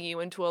of making you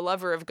into a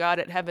lover of God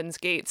at heaven's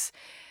gates,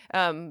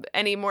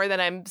 any more than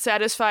I'm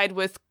satisfied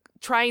with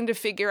trying to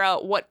figure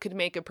out what could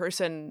make a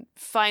person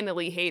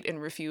finally hate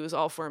and refuse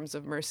all forms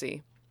of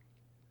mercy.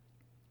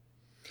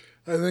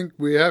 I think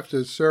we have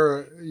to,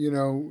 Sarah,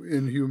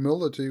 in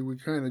humility, we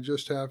kind of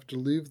just have to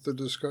leave the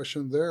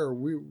discussion there.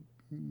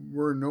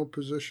 We're in no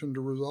position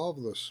to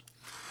resolve this.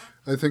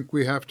 I think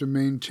we have to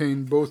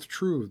maintain both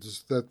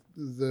truths, that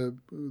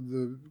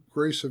the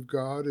grace of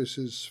God is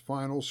his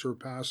final,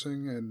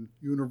 surpassing, and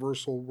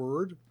universal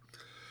word,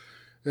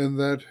 and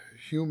that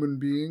human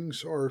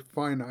beings are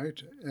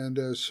finite, and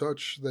as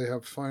such they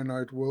have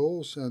finite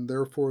wills, and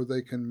therefore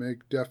they can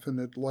make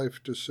definite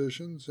life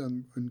decisions,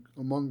 and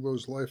among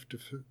those life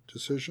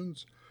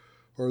decisions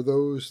are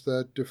those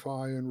that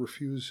defy and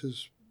refuse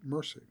his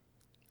mercy.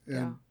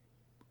 And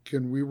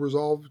can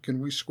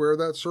we square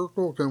that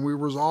circle? Can we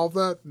resolve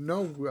that?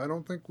 No, I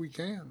don't think we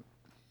can.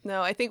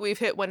 No, I think we've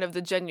hit one of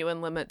the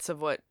genuine limits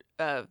of what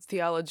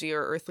theology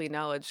or earthly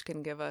knowledge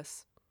can give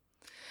us.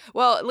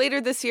 Well,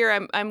 later this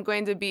year, I'm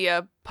going to be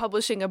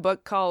publishing a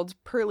book called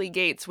Pearly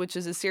Gates, which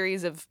is a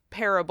series of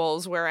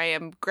parables where I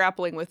am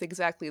grappling with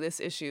exactly this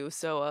issue.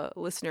 So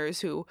listeners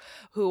who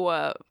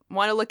want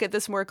to look at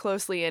this more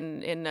closely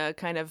in a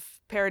kind of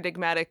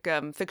paradigmatic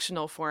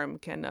fictional form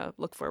can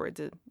look forward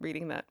to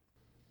reading that.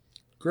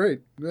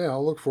 Great. Yeah,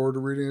 I'll look forward to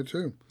reading it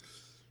too.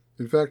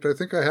 In fact, I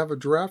think I have a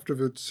draft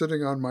of it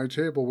sitting on my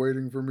table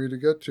waiting for me to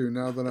get to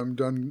now that I'm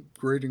done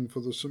grading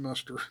for the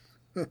semester.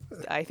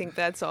 I think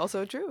that's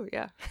also true.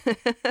 Yeah.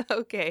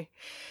 Okay.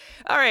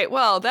 All right.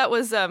 Well, that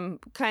was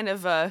kind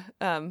of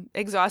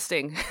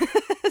exhausting,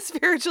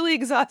 spiritually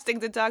exhausting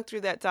to talk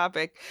through that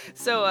topic.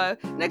 So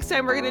next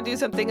time we're going to do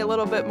something a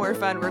little bit more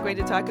fun. We're going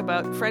to talk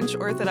about French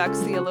Orthodox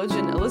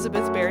theologian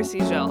Elizabeth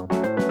Behr-Sigel.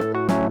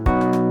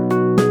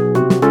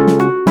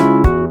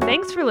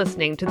 Thanks for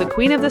listening to the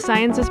Queen of the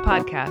Sciences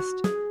podcast.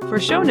 For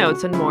show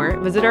notes and more,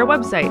 visit our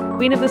website,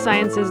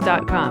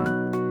 queenofthesciences.com.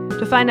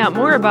 To find out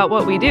more about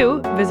what we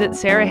do, visit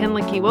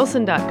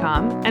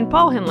sarahhinlickywilson.com and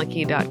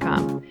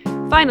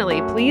paulhinlicky.com.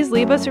 Finally, please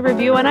leave us a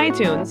review on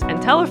iTunes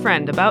and tell a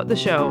friend about the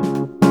show.